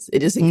ends. It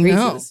just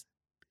increases.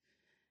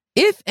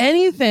 No. If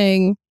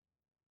anything,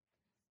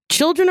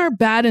 children are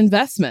bad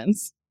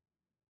investments.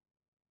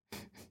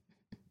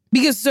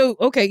 Because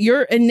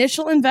your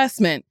initial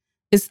investment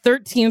is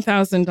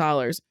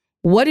 $13,000.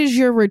 What is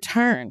your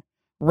return?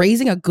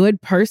 Raising a good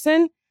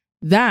person?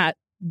 That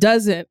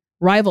doesn't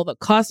rival the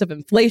cost of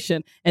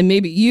inflation and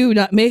maybe you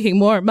not making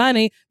more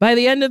money by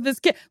the end of this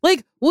kid.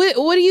 Like, what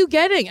are you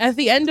getting at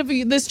the end of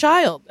this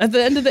child, at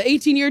the end of the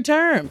 18-year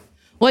term?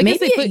 Well,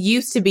 maybe it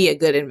used to be a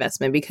good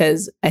investment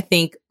because I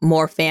think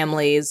more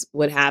families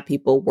would have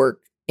people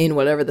work in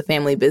whatever the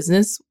family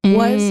business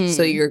was.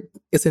 So you're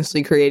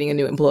essentially creating a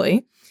new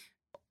employee.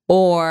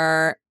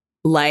 Or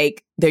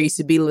like there used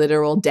to be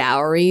literal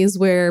dowries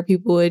where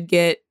people would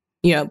get,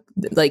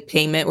 like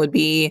payment would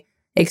be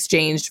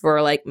exchanged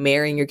for like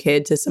marrying your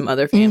kid to some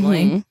other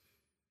family.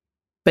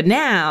 But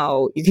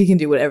now you can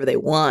do whatever they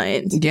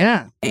want.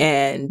 Yeah.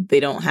 And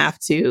they don't have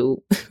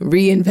to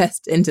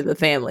reinvest into the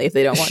family if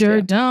they don't want to.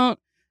 Sure don't.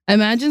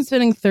 Imagine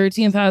spending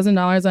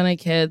 $13,000 on a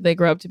kid. They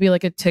grow up to be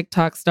like a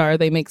TikTok star.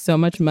 They make so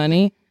much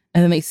money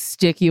and then they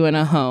stick you in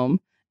a home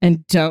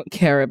and don't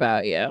care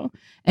about you.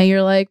 And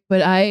you're like, but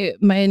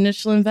my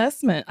initial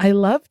investment, I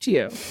loved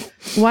you.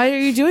 Why are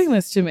you doing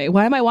this to me?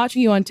 Why am I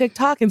watching you on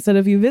TikTok instead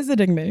of you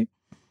visiting me?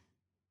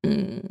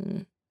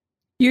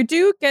 You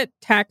do get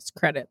tax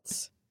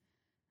credits.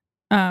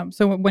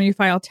 So when you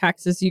file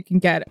taxes, you can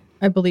get,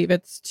 I believe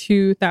it's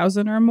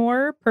 $2,000 or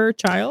more per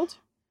child.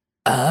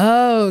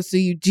 Oh, so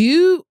you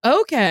do?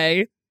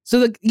 Okay.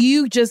 So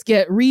you just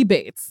get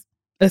rebates,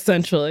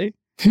 essentially.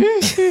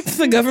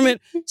 The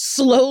government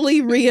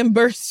slowly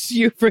reimburses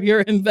you for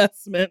your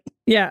investment.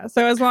 Yeah.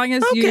 So as long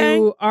as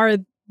you are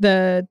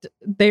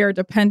they are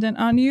dependent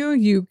on you,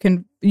 you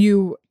can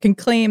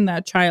claim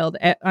that child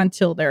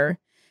until they're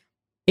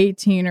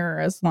 18 or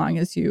as long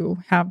as you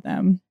have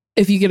them.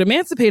 If you get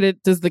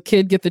emancipated, does the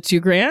kid get the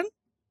 $2,000?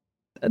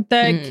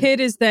 The kid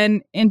is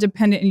then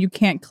independent and you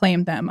can't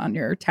claim them on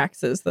your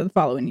taxes the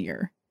following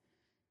year.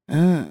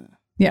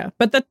 Yeah.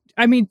 But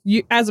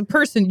you as a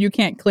person, you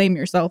can't claim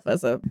yourself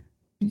as I'm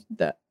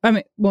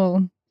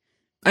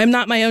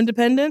not my own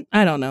dependent.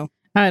 I don't know.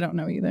 I don't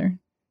know either.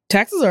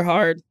 Taxes are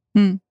hard.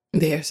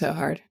 They are so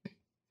hard.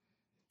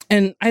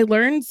 And I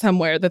learned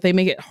somewhere that they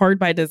make it hard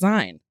by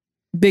design.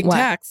 Big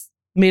tax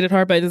made it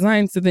hard by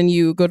design. So then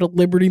you go to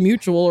Liberty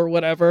Mutual or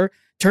whatever,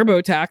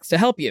 TurboTax to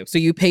help you. So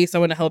you pay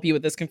someone to help you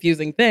with this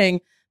confusing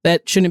thing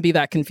that shouldn't be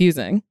that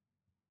confusing.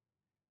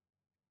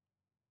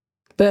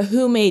 But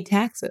who made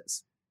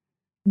taxes?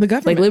 The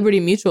government. Like Liberty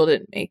Mutual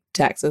didn't make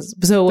taxes.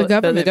 So the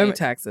government made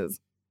taxes.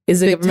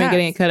 Is the government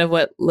getting a cut of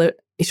what?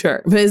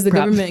 Sure. But is the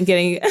government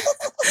getting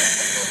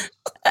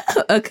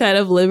a cut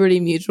of Liberty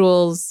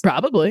Mutual's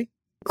probably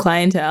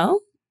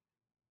clientele?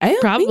 I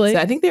don't think so.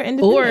 I think they're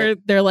independent. Or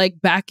they're like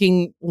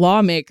backing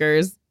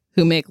lawmakers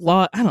who make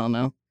law. I don't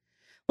know.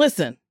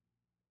 Listen,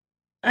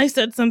 I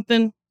said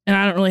something and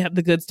I don't really have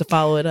the goods to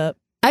follow it up.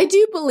 I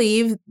do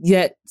believe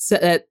that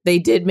they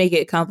did make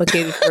it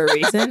complicated for a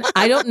reason.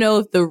 I don't know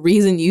if the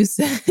reason you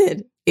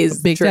said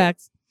is big true.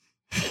 Tax.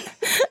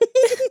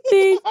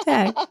 Big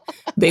tax.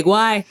 Big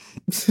Y.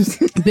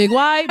 Big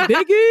Y,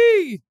 big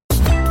E.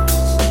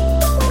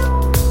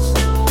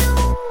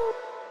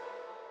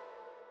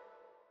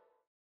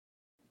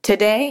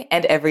 Today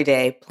and every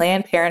day,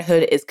 Planned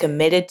Parenthood is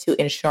committed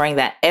to ensuring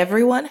that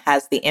everyone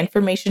has the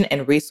information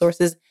and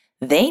resources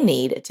they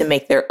need to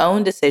make their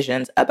own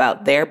decisions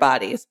about their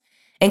bodies,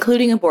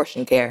 including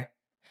abortion care.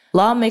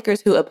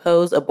 Lawmakers who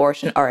oppose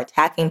abortion are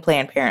attacking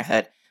Planned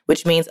Parenthood,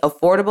 which means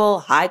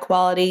affordable,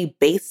 high-quality,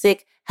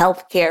 basic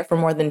health care for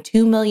more than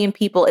 2 million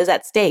people is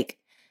at stake.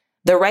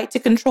 The right to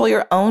control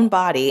your own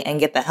body and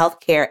get the health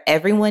care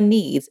everyone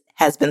needs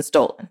has been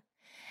stolen.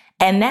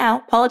 And now,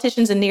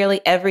 politicians in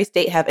nearly every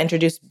state have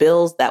introduced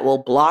bills that will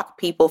block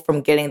people from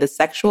getting the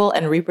sexual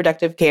and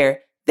reproductive care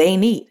they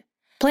need.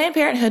 Planned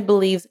Parenthood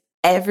believes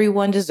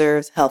everyone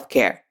deserves health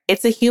care.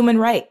 It's a human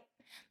right.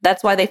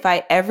 That's why they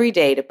fight every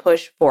day to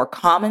push for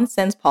common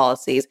sense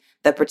policies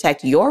that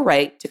protect your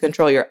right to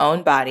control your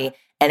own body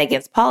and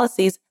against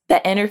policies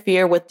that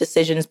interfere with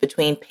decisions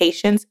between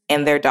patients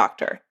and their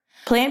doctor.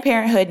 Planned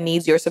Parenthood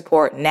needs your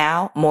support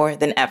now more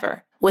than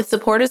ever. With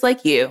supporters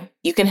like you,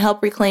 you can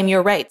help reclaim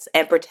your rights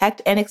and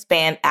protect and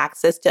expand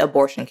access to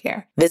abortion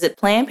care. Visit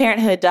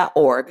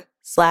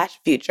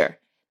PlannedParenthood.org/future.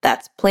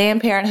 That's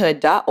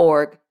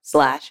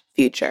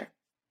PlannedParenthood.org/future.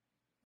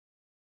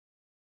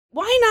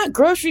 Why not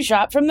grocery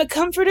shop from the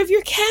comfort of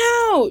your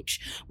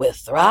couch? With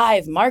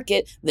Thrive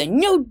Market, the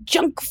no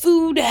junk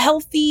food,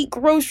 healthy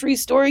grocery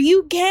store,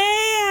 you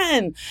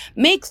can.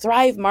 Make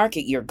Thrive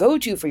Market your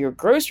go-to for your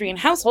grocery and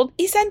household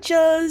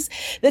essentials.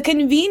 The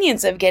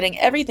convenience of getting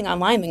everything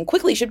online and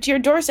quickly shipped to your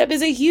doorstep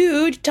is a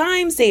huge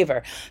time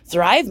saver.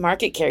 Thrive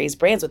Market carries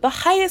brands with the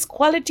highest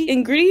quality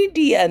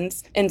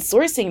ingredients and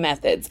sourcing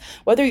methods.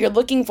 Whether you're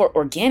looking for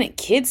organic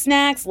kid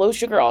snacks,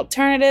 low-sugar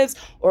alternatives,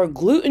 or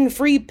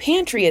gluten-free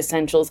pantry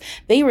essentials,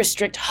 they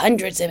restrict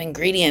hundreds of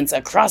ingredients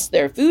across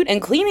their food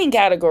and cleaning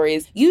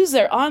categories. Use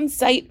their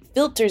on-site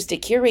filters to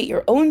curate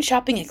your own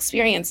shopping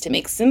experience to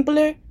make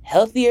simpler,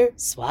 healthier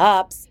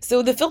swaps.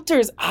 So the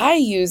filters I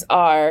use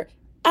are,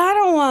 I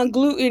don't want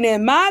gluten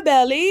in my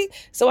belly.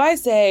 So I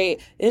say,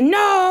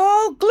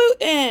 no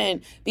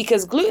gluten,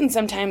 because gluten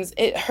sometimes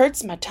it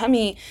hurts my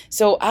tummy.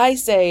 So I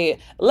say,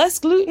 less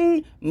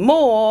gluten,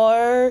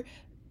 more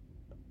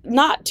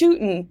not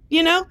tootin',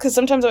 because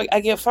sometimes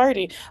I get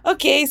farty.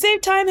 Okay, save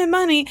time and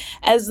money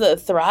as the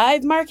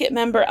Thrive Market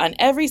member on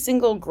every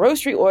single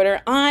grocery order.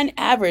 On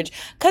average,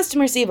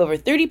 customers save over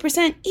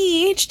 30%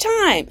 each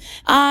time.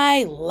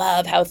 I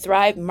love how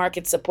Thrive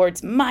Market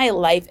supports my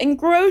life and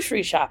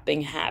grocery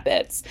shopping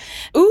habits.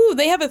 Ooh,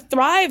 they have a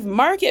Thrive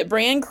Market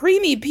brand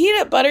creamy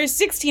peanut butter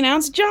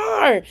 16-ounce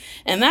jar.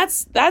 And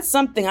that's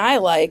something I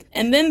like.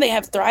 And then they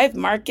have Thrive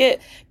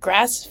Market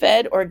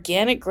grass-fed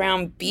organic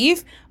ground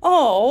beef.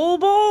 Oh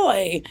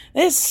boy,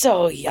 it's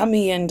so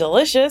yummy and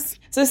delicious.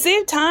 So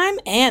save time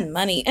and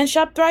money and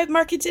shop Thrive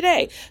Market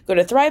today. Go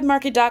to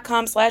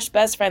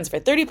thrivemarket.com/bestfriends for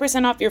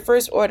 30% off your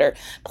first order,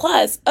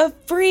 plus a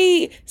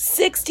free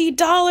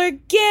 $60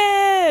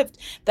 gift.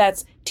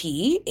 That's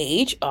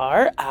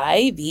THRIVE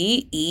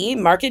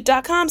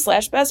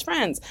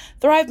market.com/bestfriends.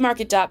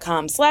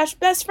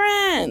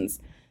 thrivemarket.com/bestfriends.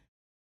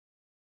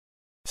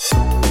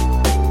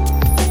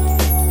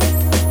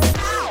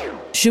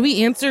 Should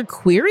we answer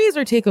queries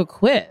or take a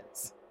quiz?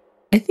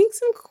 I think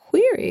some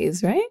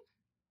queries, right?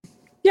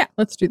 Yeah,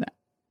 let's do that.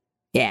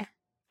 Yeah.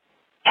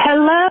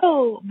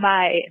 Hello,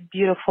 my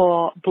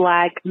beautiful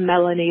Black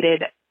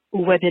melanated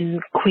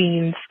women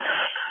queens.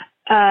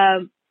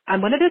 I'm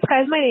going to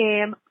disguise my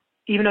name,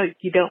 even though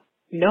you don't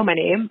know my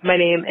name. My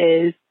name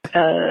is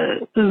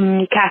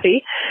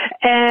Kathy,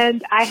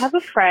 and I have a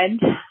friend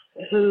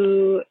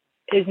who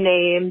is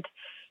named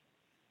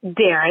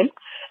Darren,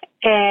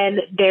 and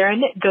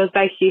Darren goes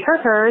by she, her,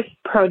 hers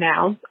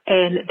pronouns,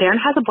 and Darren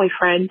has a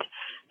boyfriend.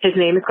 His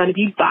name is going to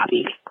be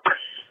Bobby.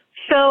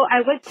 So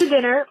I went to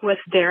dinner with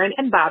Darren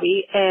and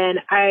Bobby, and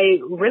I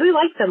really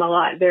liked them a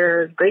lot.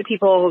 They're great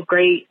people,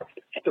 great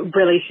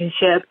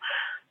relationship.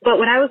 But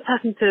when I was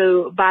talking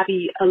to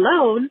Bobby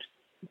alone,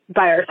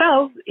 by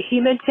ourselves, he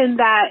mentioned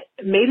that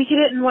maybe he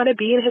didn't want to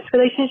be in his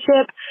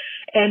relationship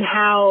and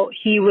how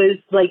he was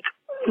like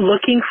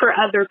looking for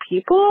other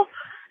people.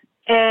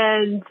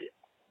 And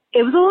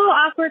it was a little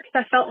awkward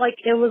because I felt like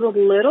it was a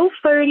little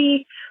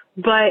flirty,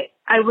 but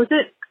I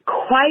wasn't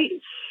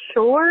quite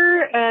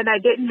sure. And I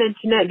didn't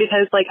mention it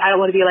because like, I don't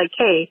want to be like,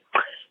 hey,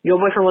 your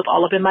boyfriend was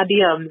all up in my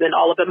DMs and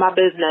all up in my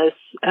business.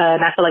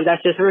 And I feel like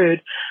that's just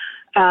rude.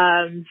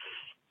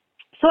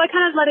 So I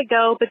kind of let it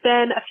go, but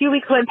then a few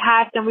weeks went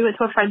past and we went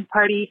to a friend's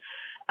party,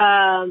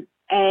 and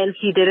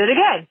he did it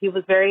again. He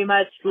was very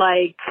much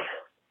like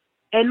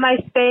in my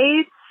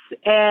space,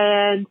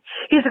 and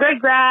he's a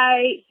great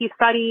guy. He's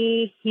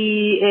funny.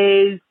 He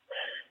is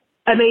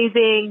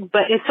amazing,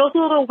 but it feels a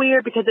little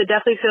weird because it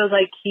definitely feels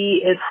like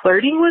he is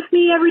flirting with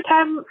me every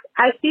time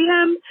I see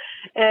him,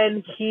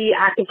 and he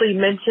actively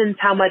mentions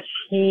how much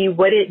he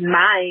wouldn't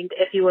mind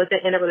if he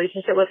wasn't in a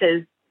relationship with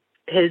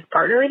his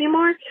partner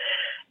anymore.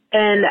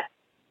 And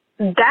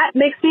that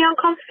makes me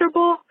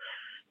uncomfortable.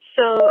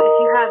 So if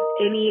you have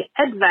any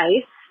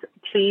advice,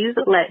 please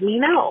let me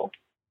know.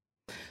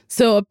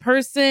 So a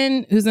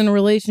person who's in a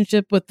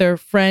relationship with their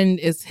friend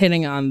is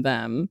hitting on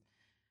them.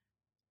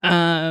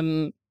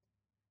 I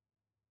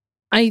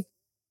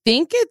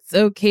think it's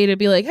okay to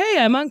be like, hey,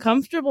 I'm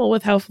uncomfortable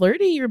with how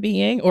flirty you're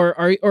being,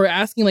 or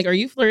asking like, are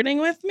you flirting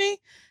with me?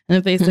 And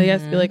if they say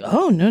yes, be like,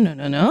 oh,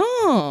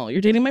 no,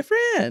 you're dating my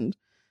friend.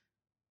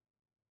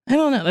 I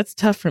don't know. That's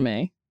tough for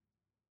me.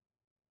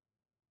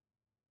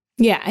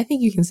 Yeah, I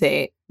think you can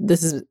say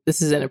this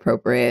is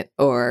inappropriate,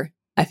 or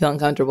I feel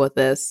uncomfortable with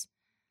this.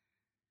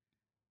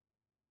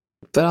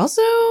 But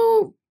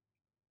also,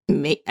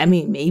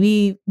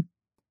 maybe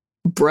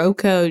bro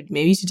code.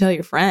 Maybe you should tell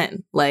your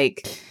friend.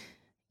 Like,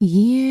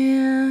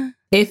 yeah,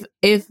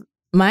 if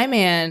my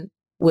man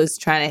was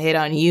trying to hit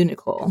on you,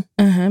 Nicole.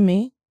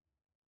 Me.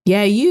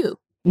 Yeah, you,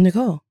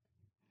 Nicole.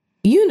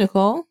 You,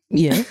 Nicole.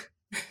 Yeah.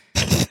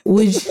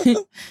 What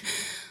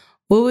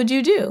would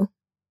you do?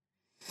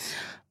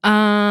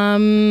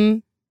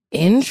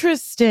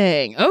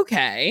 Interesting.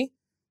 Okay.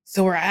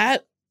 So we're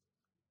at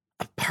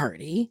a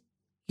party.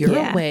 You're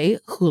away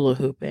hula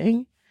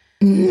hooping.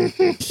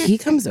 He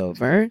comes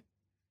over,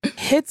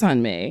 hits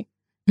on me.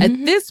 At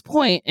this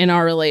point in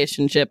our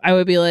relationship, I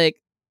would be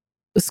like,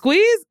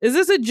 Squeeze, is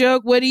this a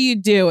joke? What are you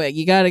doing?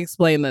 You got to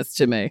explain this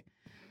to me.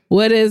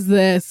 What is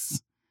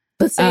this?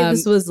 Let's say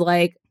this was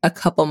like a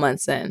couple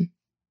months in.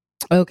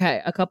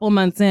 Okay. A couple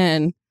months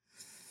in.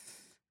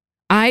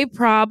 I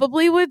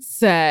probably would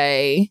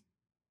say,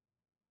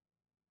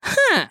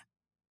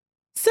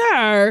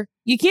 sir,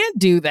 you can't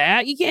do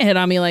that. You can't hit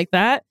on me like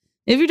that.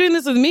 If you're doing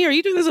this with me, are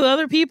you doing this with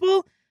other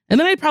people? And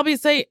then I'd probably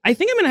say, I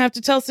think I'm going to have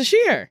to tell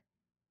Sashir.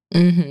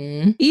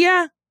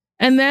 Yeah.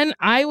 And then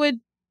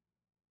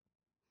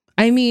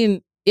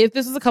if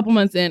this was a couple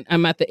months in,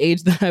 I'm at the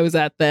age that I was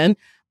at then,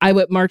 I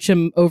would march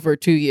him over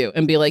to you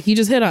and be like, he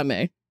just hit on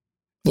me.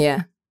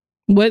 Yeah.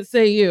 What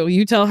say you?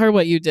 You tell her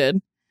what you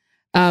did.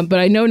 But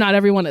I know not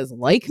everyone is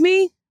like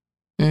me.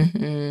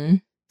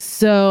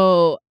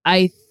 So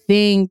I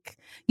think,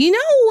 you know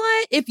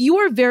what? If you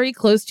are very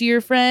close to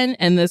your friend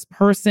and this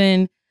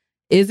person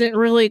isn't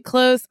really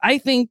close, I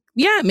think,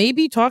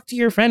 maybe talk to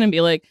your friend and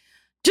be like,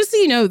 just so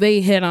you know,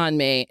 they hit on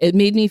me. It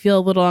made me feel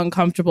a little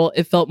uncomfortable.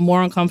 It felt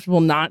more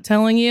uncomfortable not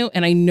telling you.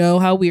 And I know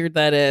how weird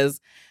that is.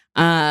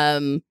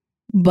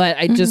 But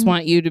I just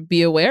want you to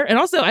be aware. And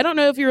also, I don't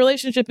know if your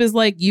relationship is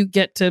like, you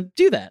get to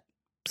do that.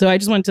 So I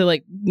just want to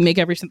like make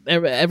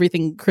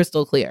everything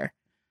crystal clear.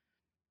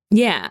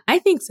 Yeah, I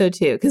think so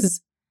too. Because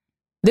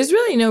there's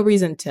really no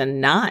reason to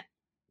not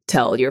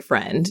tell your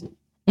friend.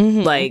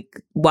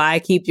 Like, why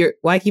keep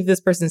this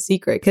person's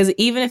secret? Because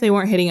even if they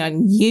weren't hitting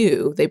on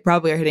you, they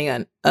probably are hitting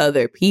on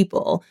other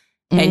people.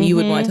 And you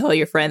would want to tell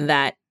your friend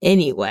that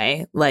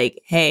anyway. Like,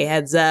 hey,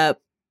 heads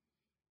up,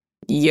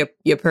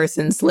 your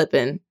person's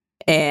slipping.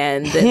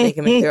 And then they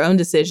can make their own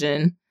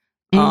decision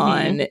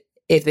on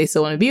if they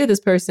still want to be with this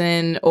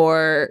person,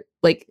 or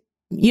like,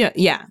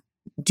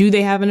 do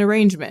they have an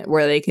arrangement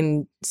where they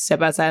can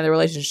step outside of the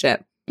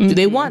relationship? Do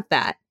they want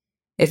that?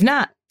 If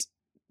not,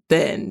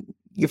 then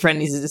your friend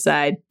needs to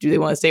decide, do they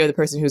want to stay with a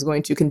person who's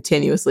going to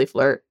continuously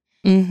flirt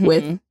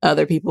with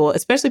other people,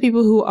 especially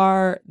people who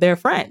are their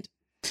friend?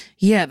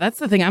 Yeah, that's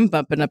the thing I'm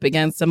bumping up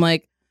against. I'm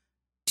like,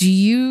 do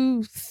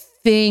you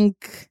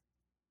think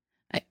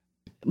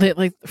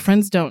like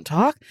friends don't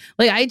talk?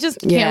 Like, I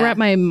just can't wrap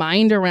my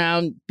mind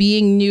around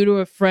being new to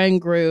a friend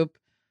group,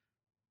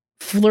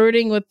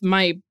 flirting with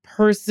my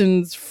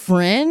person's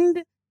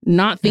friend,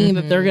 not thinking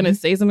that they're going to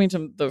say something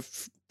to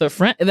the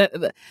friend.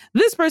 That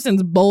this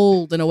person's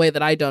bold in a way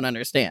that I don't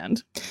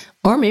understand.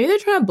 Or maybe they're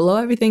trying to blow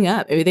everything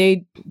up. Maybe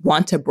they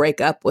want to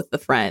break up with the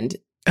friend,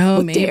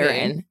 with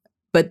Darren,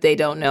 but they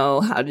don't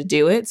know how to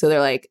do it. So they're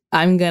like,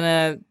 I'm going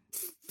to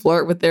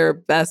flirt with their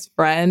best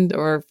friend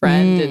or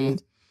friend,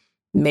 and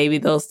maybe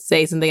they'll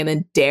say something, and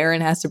then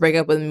Darren has to break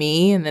up with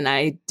me, and then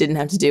I didn't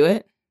have to do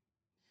it.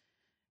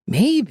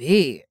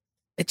 Maybe.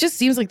 It just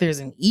seems like there's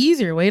an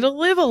easier way to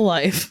live a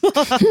life.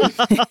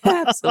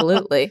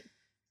 Absolutely.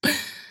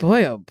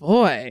 Boy, oh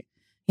boy.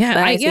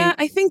 Yeah,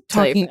 I think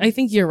talking, I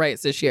think you're right,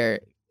 Sashir.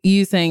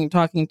 You saying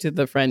talking to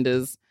the friend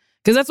is,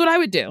 because that's what I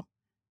would do.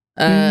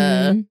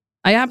 I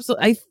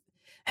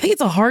think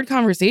it's a hard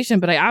conversation,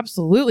 but I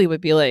absolutely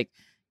would be like,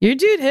 your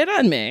dude hit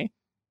on me.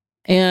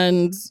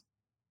 And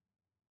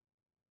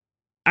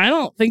I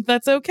don't think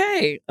that's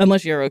okay,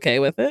 unless you're okay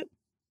with it.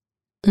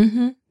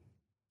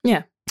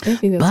 Yeah.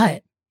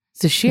 But,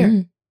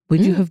 Sashir,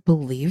 would you have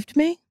believed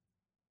me?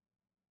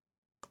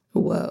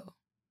 Whoa.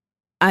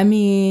 I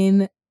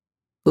mean,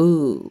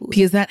 ooh.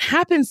 Because that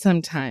happens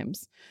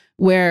sometimes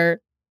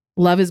where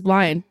Love is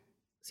Blind,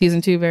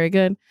 season 2, very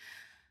good.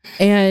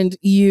 And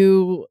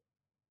you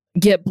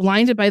get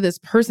blinded by this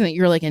person that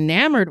you're like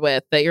enamored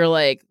with, that you're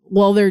like,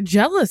 well, they're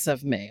jealous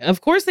of me.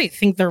 Of course they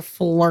think they're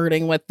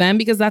flirting with them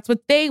because that's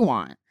what they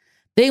want.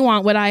 They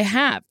want what I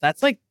have.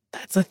 That's a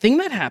thing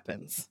that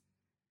happens.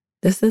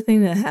 This is the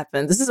thing that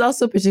happens. This is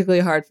also particularly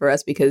hard for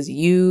us because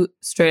you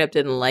straight up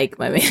didn't like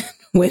my man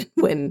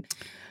when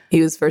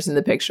he was first in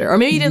the picture. Or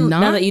maybe you didn't,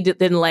 not that you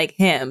didn't like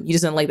him. You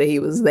just didn't like that he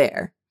was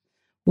there.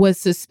 Was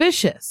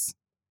suspicious.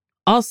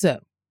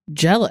 Also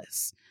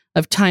jealous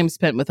of time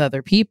spent with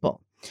other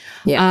people.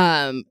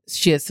 Yeah.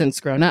 She has since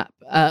grown up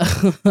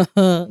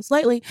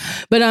slightly.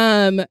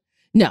 But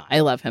no, I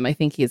love him. I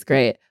think he's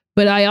great.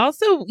 But I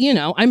also,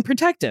 I'm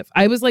protective.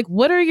 I was like,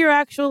 what are your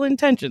actual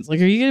intentions? Like,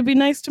 are you going to be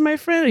nice to my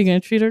friend? Are you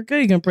going to treat her good?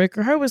 Are you going to break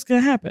her heart? What's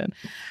going to happen?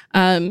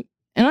 And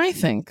I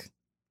think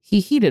he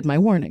heeded my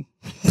warning.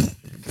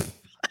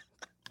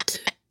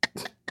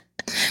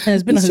 And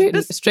has been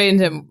straightened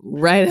him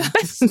right up.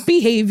 Best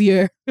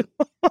behavior.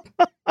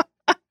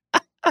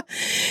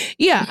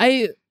 Yeah,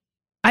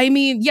 I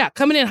mean, yeah,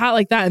 coming in hot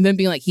like that and then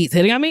being like, he's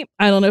hitting on me.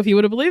 I don't know if you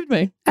would have believed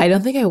me. I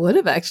don't think I would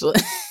have, actually.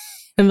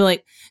 I'm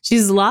like,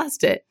 she's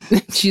lost it.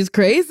 She's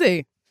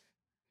crazy.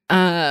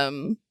 Yeah,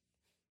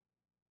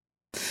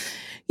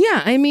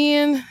 I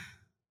mean,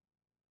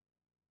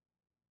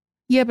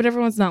 yeah, but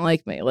everyone's not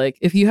like me. Like,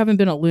 if you haven't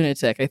been a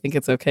lunatic, I think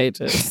it's okay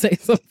to say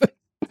something.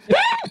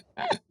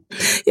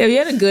 Yeah, you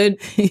had a good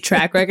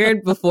track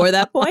record before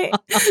that point.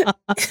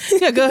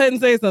 Yeah, go ahead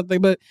and say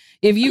something. But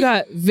if you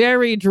got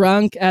very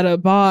drunk at a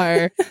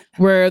bar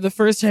where the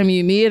first time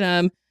you meet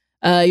him,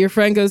 your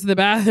friend goes to the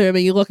bathroom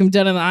and you look him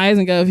dead in the eyes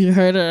and go, if you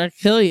hurt her, I'll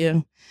kill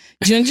you.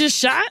 Do you just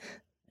shot?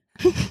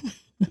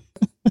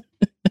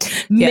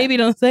 Maybe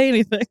don't say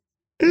anything.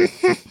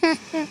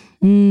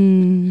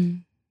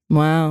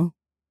 Wow.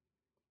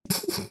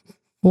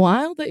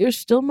 Wild that you're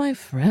still my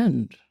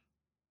friend.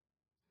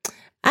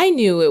 I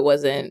knew it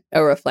wasn't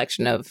a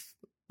reflection of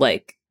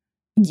like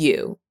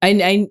you.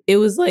 It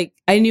was like,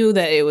 I knew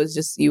that it was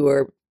just you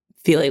were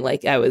feeling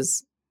like I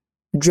was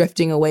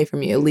drifting away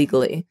from you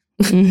illegally.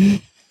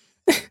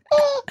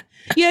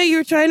 Yeah,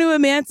 you're trying to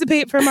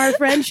emancipate from our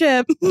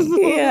friendship.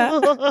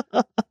 Yeah.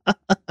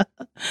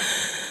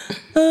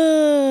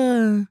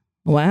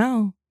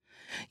 Wow.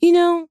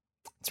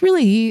 It's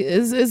really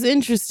is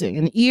interesting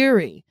and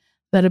eerie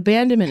that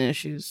abandonment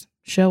issues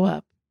show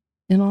up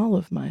in all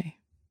of my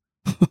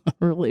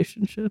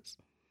relationships.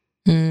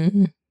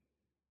 Mm-hmm.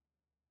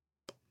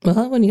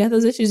 Well, when you got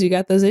those issues, you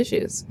got those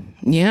issues.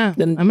 Yeah.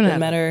 Then I'm going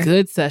to have a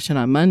good session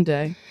on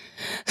Monday.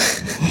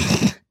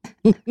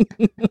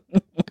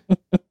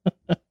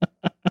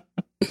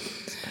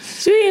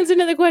 Should we answer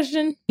another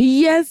question?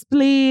 Yes,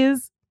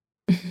 please.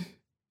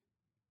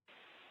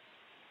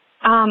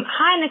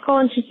 Hi, Nicole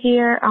and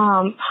Shashir.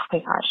 Oh my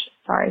gosh,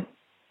 sorry.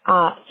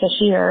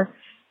 Shashir.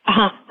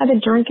 I've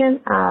been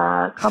drinking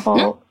a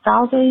couple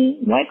thousand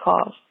White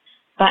Claws.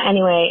 But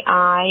anyway,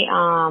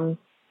 I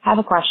have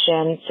a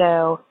question.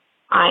 So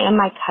I am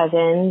my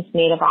cousin's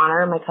maid of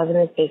honor. My cousin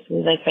is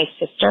basically like my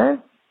sister.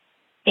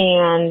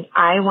 And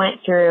I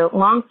went through,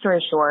 long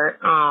story short,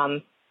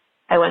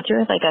 I went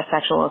through like a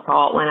sexual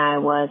assault when I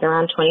was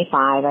around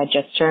 25. I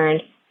just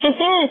turned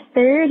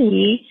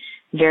 30.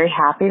 Very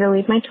happy to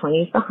leave my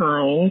 20s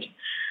behind.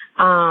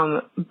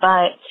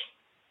 But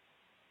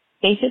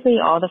basically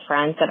all the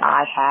friends that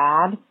I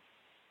had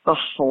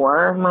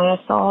before my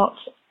assault,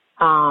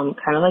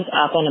 kind of like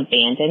up and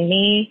abandoned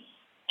me.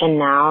 And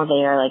now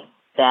they are like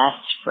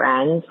best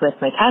friends with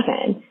my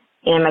cousin.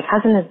 And my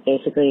cousin is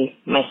basically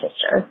my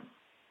sister.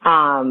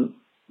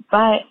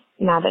 But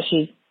now that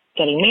she's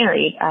getting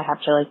married, I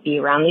have to like be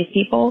around these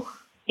people.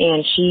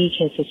 And she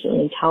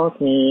consistently tells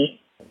me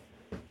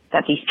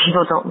that these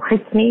people don't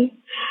like me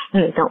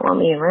and they don't want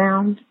me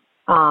around.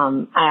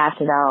 I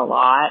acted out a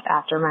lot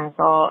after my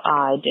assault.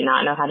 I did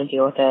not know how to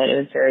deal with it. It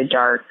was very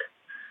dark.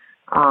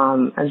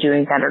 I'm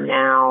doing better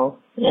now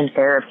in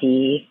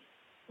therapy.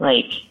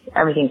 Like,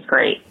 everything's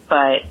great.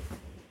 But,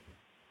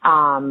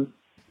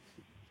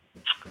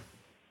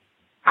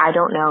 I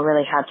don't know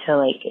really how to,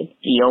 like,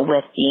 deal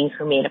with being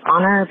her maid of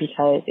honor,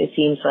 because it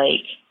seems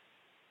like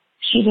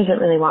she doesn't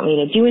really want me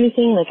to do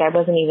anything. Like, I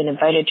wasn't even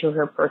invited to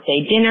her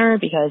birthday dinner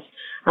because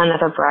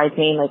another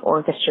bridesmaid, like,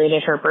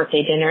 orchestrated her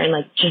birthday dinner and,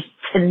 like, just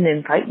didn't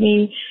invite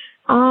me.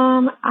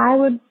 I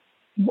would,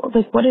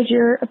 like, what is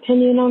your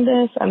opinion on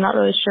this? I'm not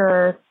really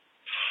sure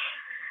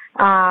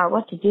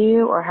what to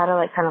do or how to,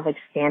 like, kind of, like,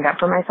 stand up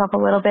for myself a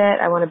little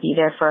bit. I want to be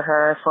there for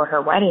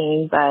her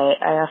wedding, but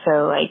I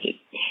also, like,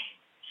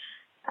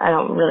 I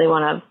don't really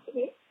want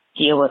to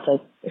deal with,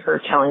 like,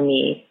 her telling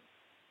me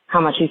how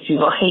much these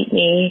people hate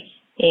me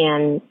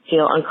and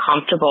feel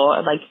uncomfortable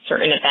at, like,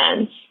 certain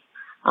events.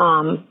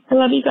 I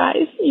love you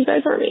guys. You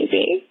guys are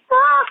amazing.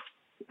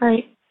 All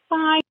right.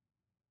 Bye.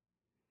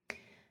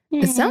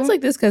 It sounds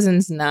like this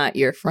cousin's not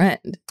your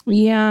friend.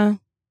 Yeah.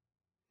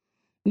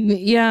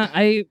 Yeah,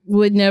 I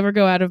would never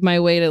go out of my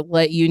way to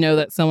let you know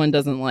that someone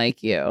doesn't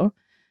like you.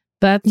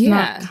 That's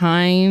not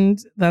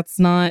kind. That's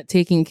not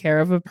taking care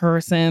of a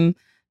person.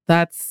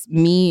 That's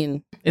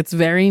mean. It's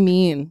very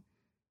mean.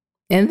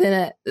 And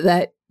then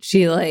that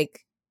she,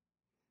 like,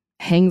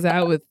 hangs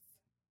out with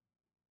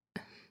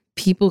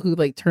people who,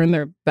 like, turn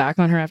their back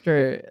on her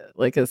after,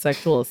 like, a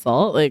sexual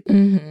assault. Like,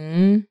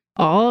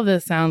 all of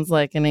this sounds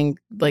like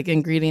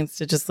ingredients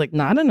to just, like,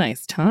 not a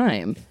nice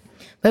time.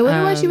 But I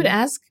wonder why she would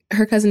ask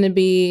her cousin to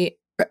be.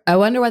 I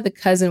wonder why the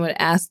cousin would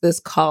ask this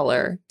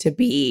caller to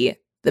be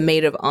the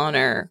maid of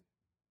honor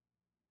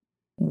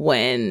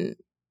when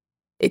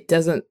it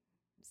doesn't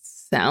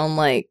sound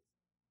like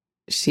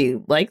she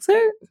likes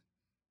her.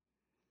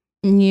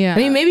 Yeah, I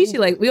mean, maybe she,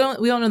 like, we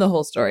don't know the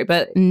whole story,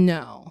 but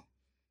no,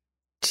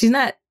 she's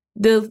not.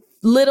 The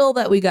little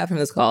that we got from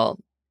this call,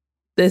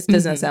 this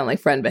doesn't sound like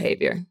friend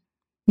behavior.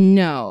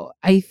 No,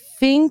 I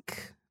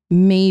think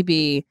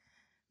maybe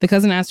the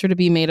cousin asked her to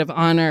be maid of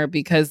honor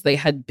because they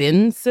had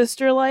been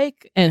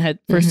sister-like and had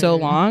for so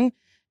long.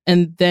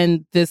 And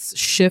then this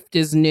shift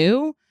is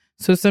new.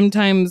 So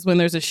sometimes when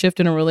there's a shift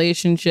in a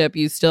relationship,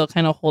 you still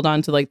kind of hold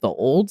on to, like, the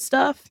old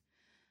stuff.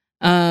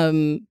 Do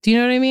you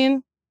know what I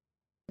mean?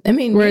 I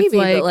mean, where maybe, it's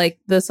but, like,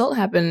 the assault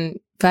happened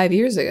 5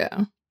 years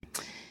ago.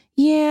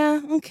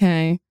 Yeah,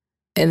 okay.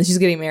 And she's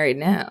getting married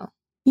now.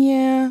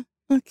 Yeah,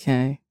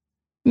 okay.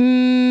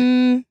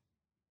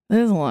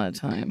 There's a lot of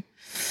time.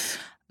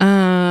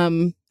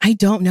 I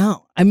don't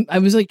know. I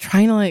was, like,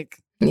 trying to, like,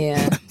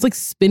 yeah, it's like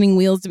spinning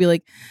wheels to be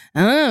like,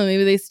 I don't know,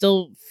 maybe they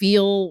still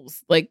feel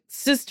like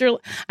sister.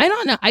 I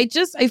don't know. I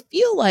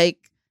feel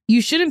like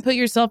you shouldn't put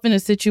yourself in a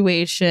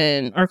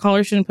situation, or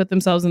callers shouldn't put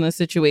themselves in a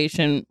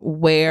situation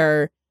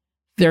where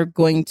they're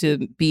going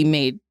to be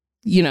made,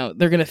 you know,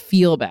 they're going to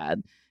feel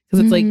bad.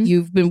 Because it's like,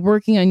 you've been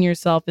working on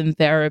yourself in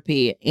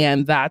therapy,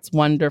 and that's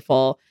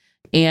wonderful.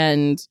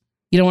 And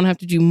you don't want to have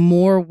to do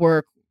more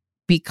work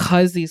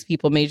because these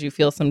people made you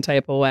feel some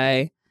type of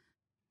way.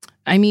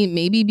 I mean,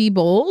 maybe be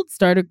bold,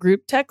 start a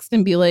group text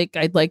and be like,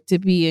 I'd like to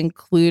be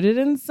included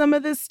in some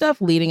of this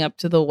stuff leading up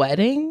to the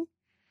wedding.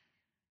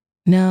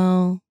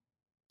 No,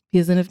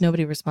 because then if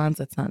nobody responds,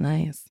 that's not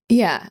nice.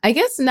 Yeah, I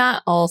guess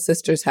not all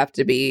sisters have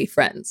to be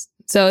friends.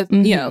 So,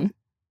 you know,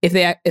 if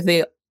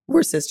they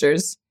were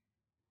sisters,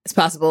 it's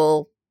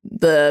possible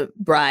the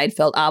bride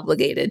felt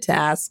obligated to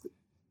ask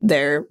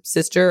their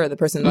sister or the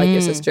person like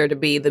your sister to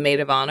be the maid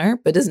of honor,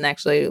 but doesn't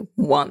actually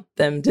want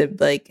them to,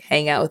 like,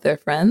 hang out with their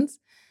friends.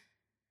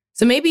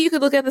 So maybe you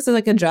could look at this as,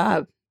 like, a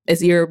job.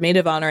 As your maid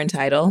of honor and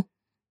title,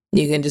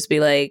 you can just be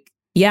like,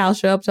 yeah, I'll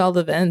show up to all the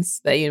events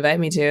that you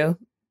invite me to,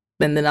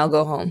 and then I'll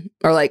go home.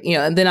 Or, like, you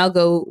know, and then I'll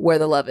go where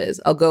the love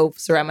is. I'll go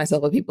surround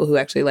myself with people who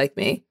actually like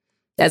me,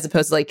 as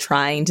opposed to, like,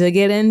 trying to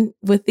get in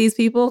with these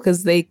people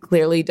because they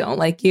clearly don't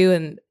like you.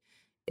 And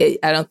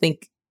I don't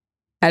think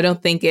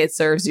it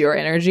serves your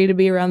energy to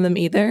be around them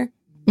either.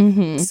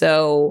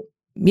 So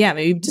yeah,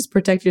 maybe just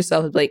protect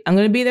yourself. Like, I'm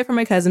going to be there for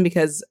my cousin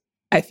because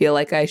I feel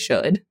like I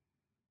should.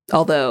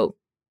 Although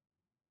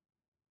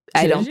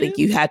I don't think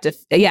you have to.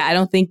 Yeah, I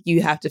don't think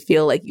you have to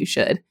feel like you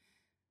should.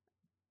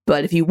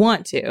 But if you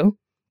want to,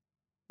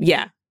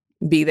 yeah,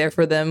 be there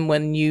for them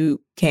when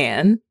you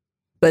can.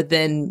 But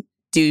then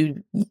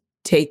do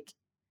take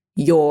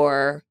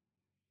your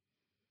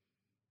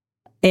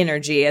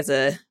energy as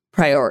a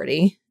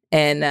priority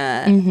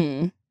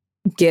and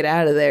get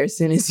out of there as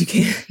soon as you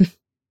can.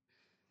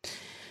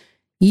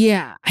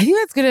 Yeah, I think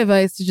that's good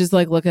advice to just,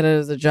 like, look at it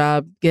as a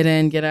job. Get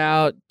in, get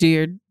out, do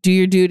your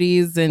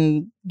duties,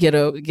 and get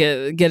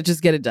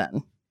it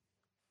done.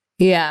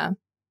 Yeah,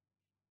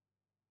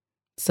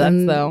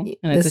 sucks though,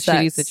 and it's a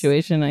shitty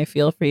situation. I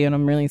feel for you, and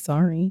I'm really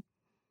sorry.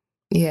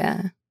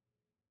 Yeah,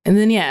 and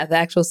then the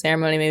actual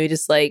ceremony, maybe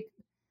just, like,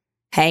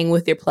 hang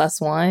with your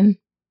plus one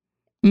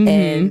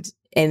and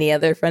any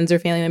other friends or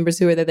family members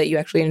who are there that you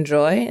actually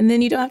enjoy, and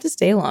then you don't have to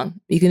stay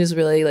long. You can just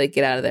really, like,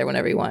 get out of there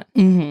whenever you want.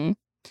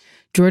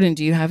 Jordan,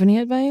 do you have any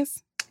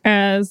advice?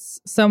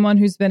 As someone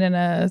who's been in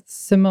a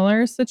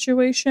similar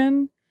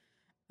situation,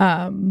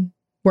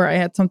 where I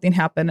had something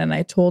happen and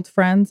I told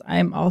friends.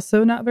 I'm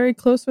also not very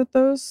close with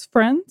those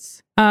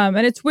friends.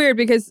 And it's weird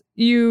because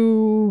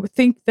you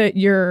think that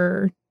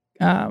you're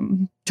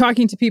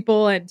talking to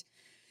people and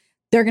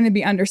they're going to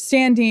be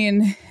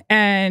understanding,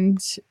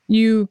 and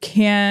you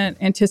can't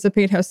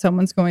anticipate how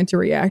someone's going to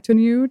react when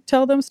you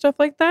tell them stuff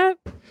like that.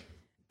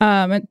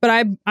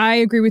 But I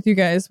agree with you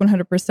guys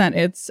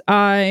 100%.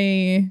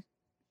 I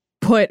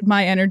put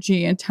my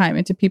energy and time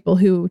into people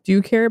who do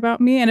care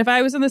about me. And if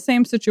I was in the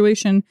same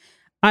situation,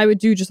 I would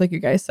do just like you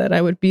guys said.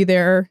 I would be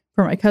there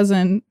for my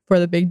cousin for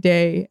the big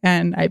day,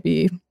 and I'd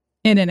be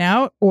in and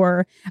out,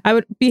 or I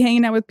would be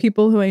hanging out with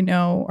people who I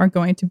know are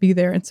going to be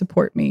there and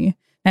support me.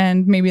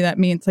 And maybe that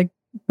means like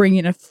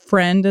bringing a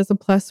friend as a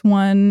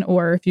 +1,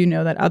 or if you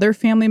know that other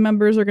family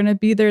members are going to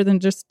be there, then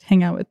just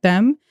hang out with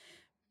them.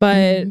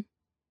 But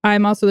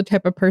I'm also the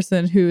type of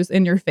person who's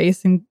in your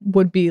face and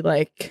would be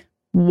like,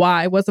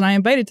 why wasn't I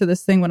invited to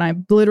this thing when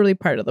I'm literally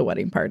part of the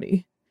wedding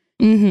party?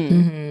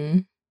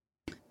 And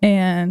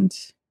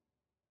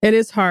it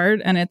is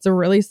hard, and it's a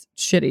really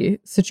shitty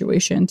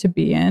situation to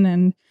be in.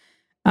 And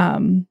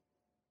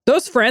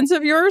those friends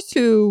of yours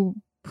who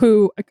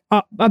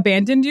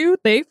abandoned you,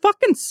 they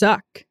fucking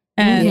suck.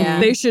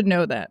 And they should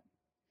know that.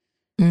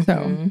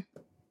 So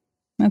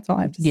that's all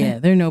I have to say. Yeah,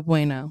 they're no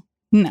bueno.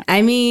 No.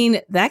 I mean,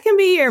 that can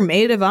be your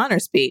maid of honor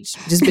speech.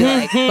 Just be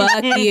like,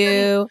 fuck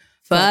you.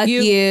 Fuck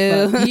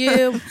you. Fuck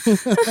you.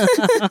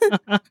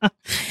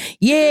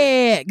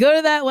 Yeah. Go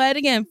to that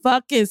wedding and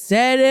fucking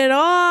set it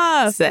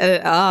off. Set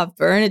it off.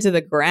 Burn it to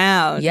the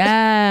ground.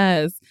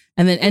 Yes.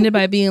 And then end it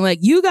by being like,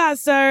 you got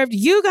served.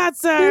 You got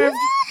served.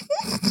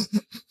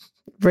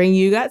 Bring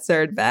You Got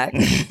Served back.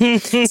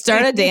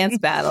 Start a dance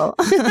battle.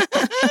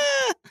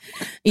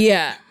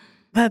 Yeah.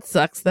 That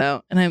sucks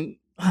though. And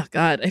oh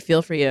God, I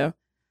feel for you.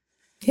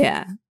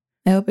 Yeah.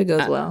 I hope it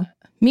goes well.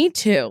 Me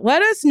too.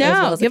 Let us know.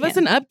 As well as Give it us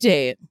an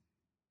update.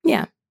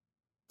 Yeah.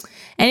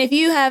 And if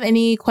you have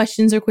any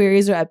questions or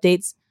queries or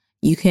updates,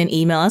 you can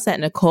email us at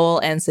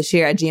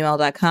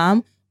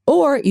NicoleandSashir@gmail.com,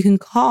 or you can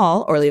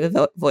call or leave a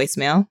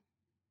voicemail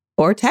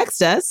or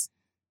text us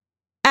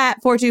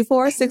at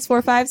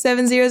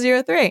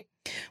 424-645-7003.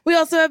 We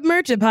also have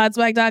merch at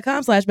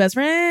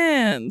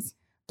podswag.com/bestfriends.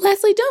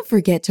 Lastly, don't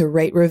forget to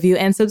rate, review,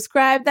 and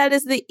subscribe. That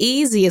is the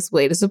easiest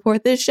way to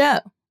support this show.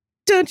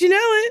 Don't you know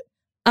it?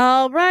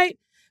 All right.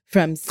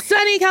 From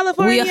sunny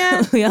California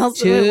We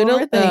also to have one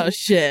more thing. oh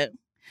shit.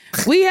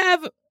 We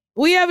have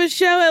a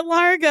show at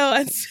Largo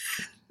on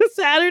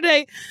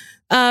Saturday,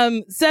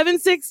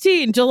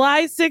 7/16,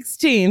 July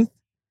 16th.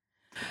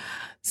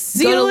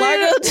 See Go you to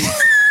later. Largo.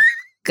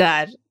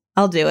 God,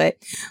 I'll do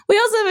it. We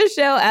also have a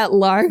show at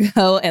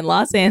Largo in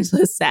Los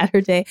Angeles,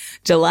 Saturday,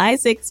 July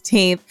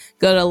 16th.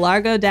 Go to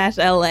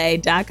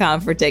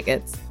largo-la.com for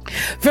tickets.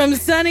 From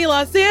sunny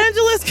Los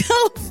Angeles,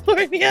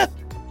 California.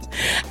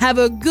 Have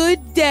a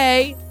good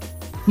day,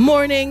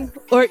 morning,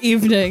 or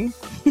evening.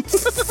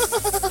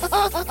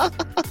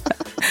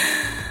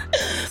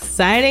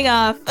 Signing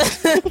off.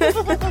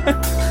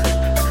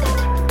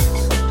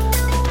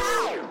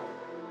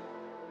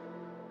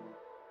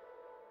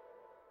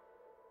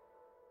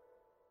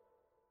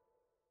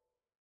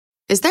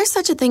 Is there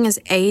such a thing as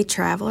a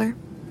traveler?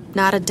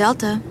 Not a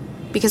Delta.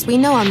 Because we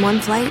know on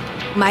one flight,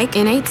 Mike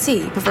in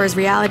 8C prefers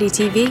reality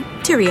TV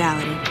to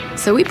reality.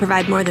 So we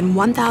provide more than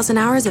 1,000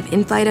 hours of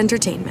in-flight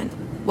entertainment.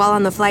 While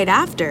on the flight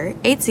after,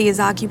 8C is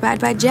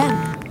occupied by Jen,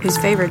 whose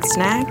favorite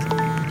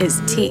snack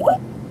is tea.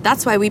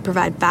 That's why we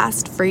provide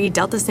fast, free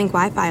Delta Sync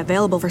Wi-Fi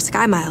available for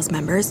SkyMiles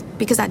members.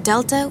 Because at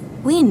Delta,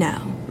 we know.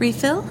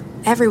 Refill?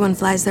 Everyone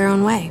flies their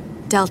own way.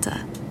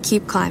 Delta.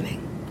 Keep climbing.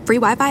 Free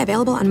Wi-Fi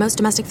available on most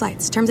domestic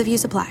flights. Terms of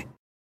use apply.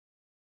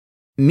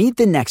 Meet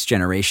the next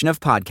generation of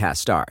podcast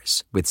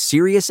stars with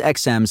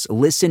SiriusXM's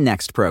Listen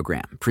Next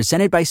program,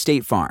 presented by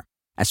State Farm.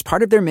 As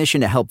part of their mission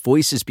to help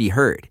voices be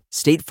heard,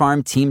 State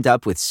Farm teamed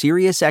up with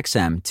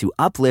SiriusXM to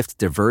uplift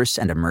diverse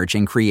and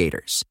emerging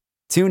creators.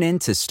 Tune in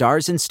to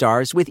Stars and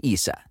Stars with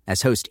Issa,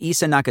 as host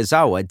Issa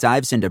Nakazawa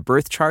dives into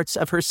birth charts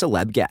of her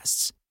celeb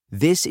guests.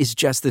 This is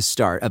just the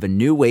start of a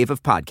new wave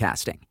of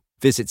podcasting.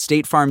 Visit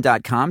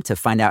statefarm.com to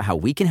find out how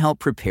we can help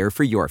prepare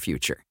for your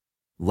future.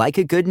 Like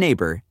a good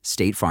neighbor,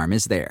 State Farm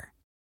is there.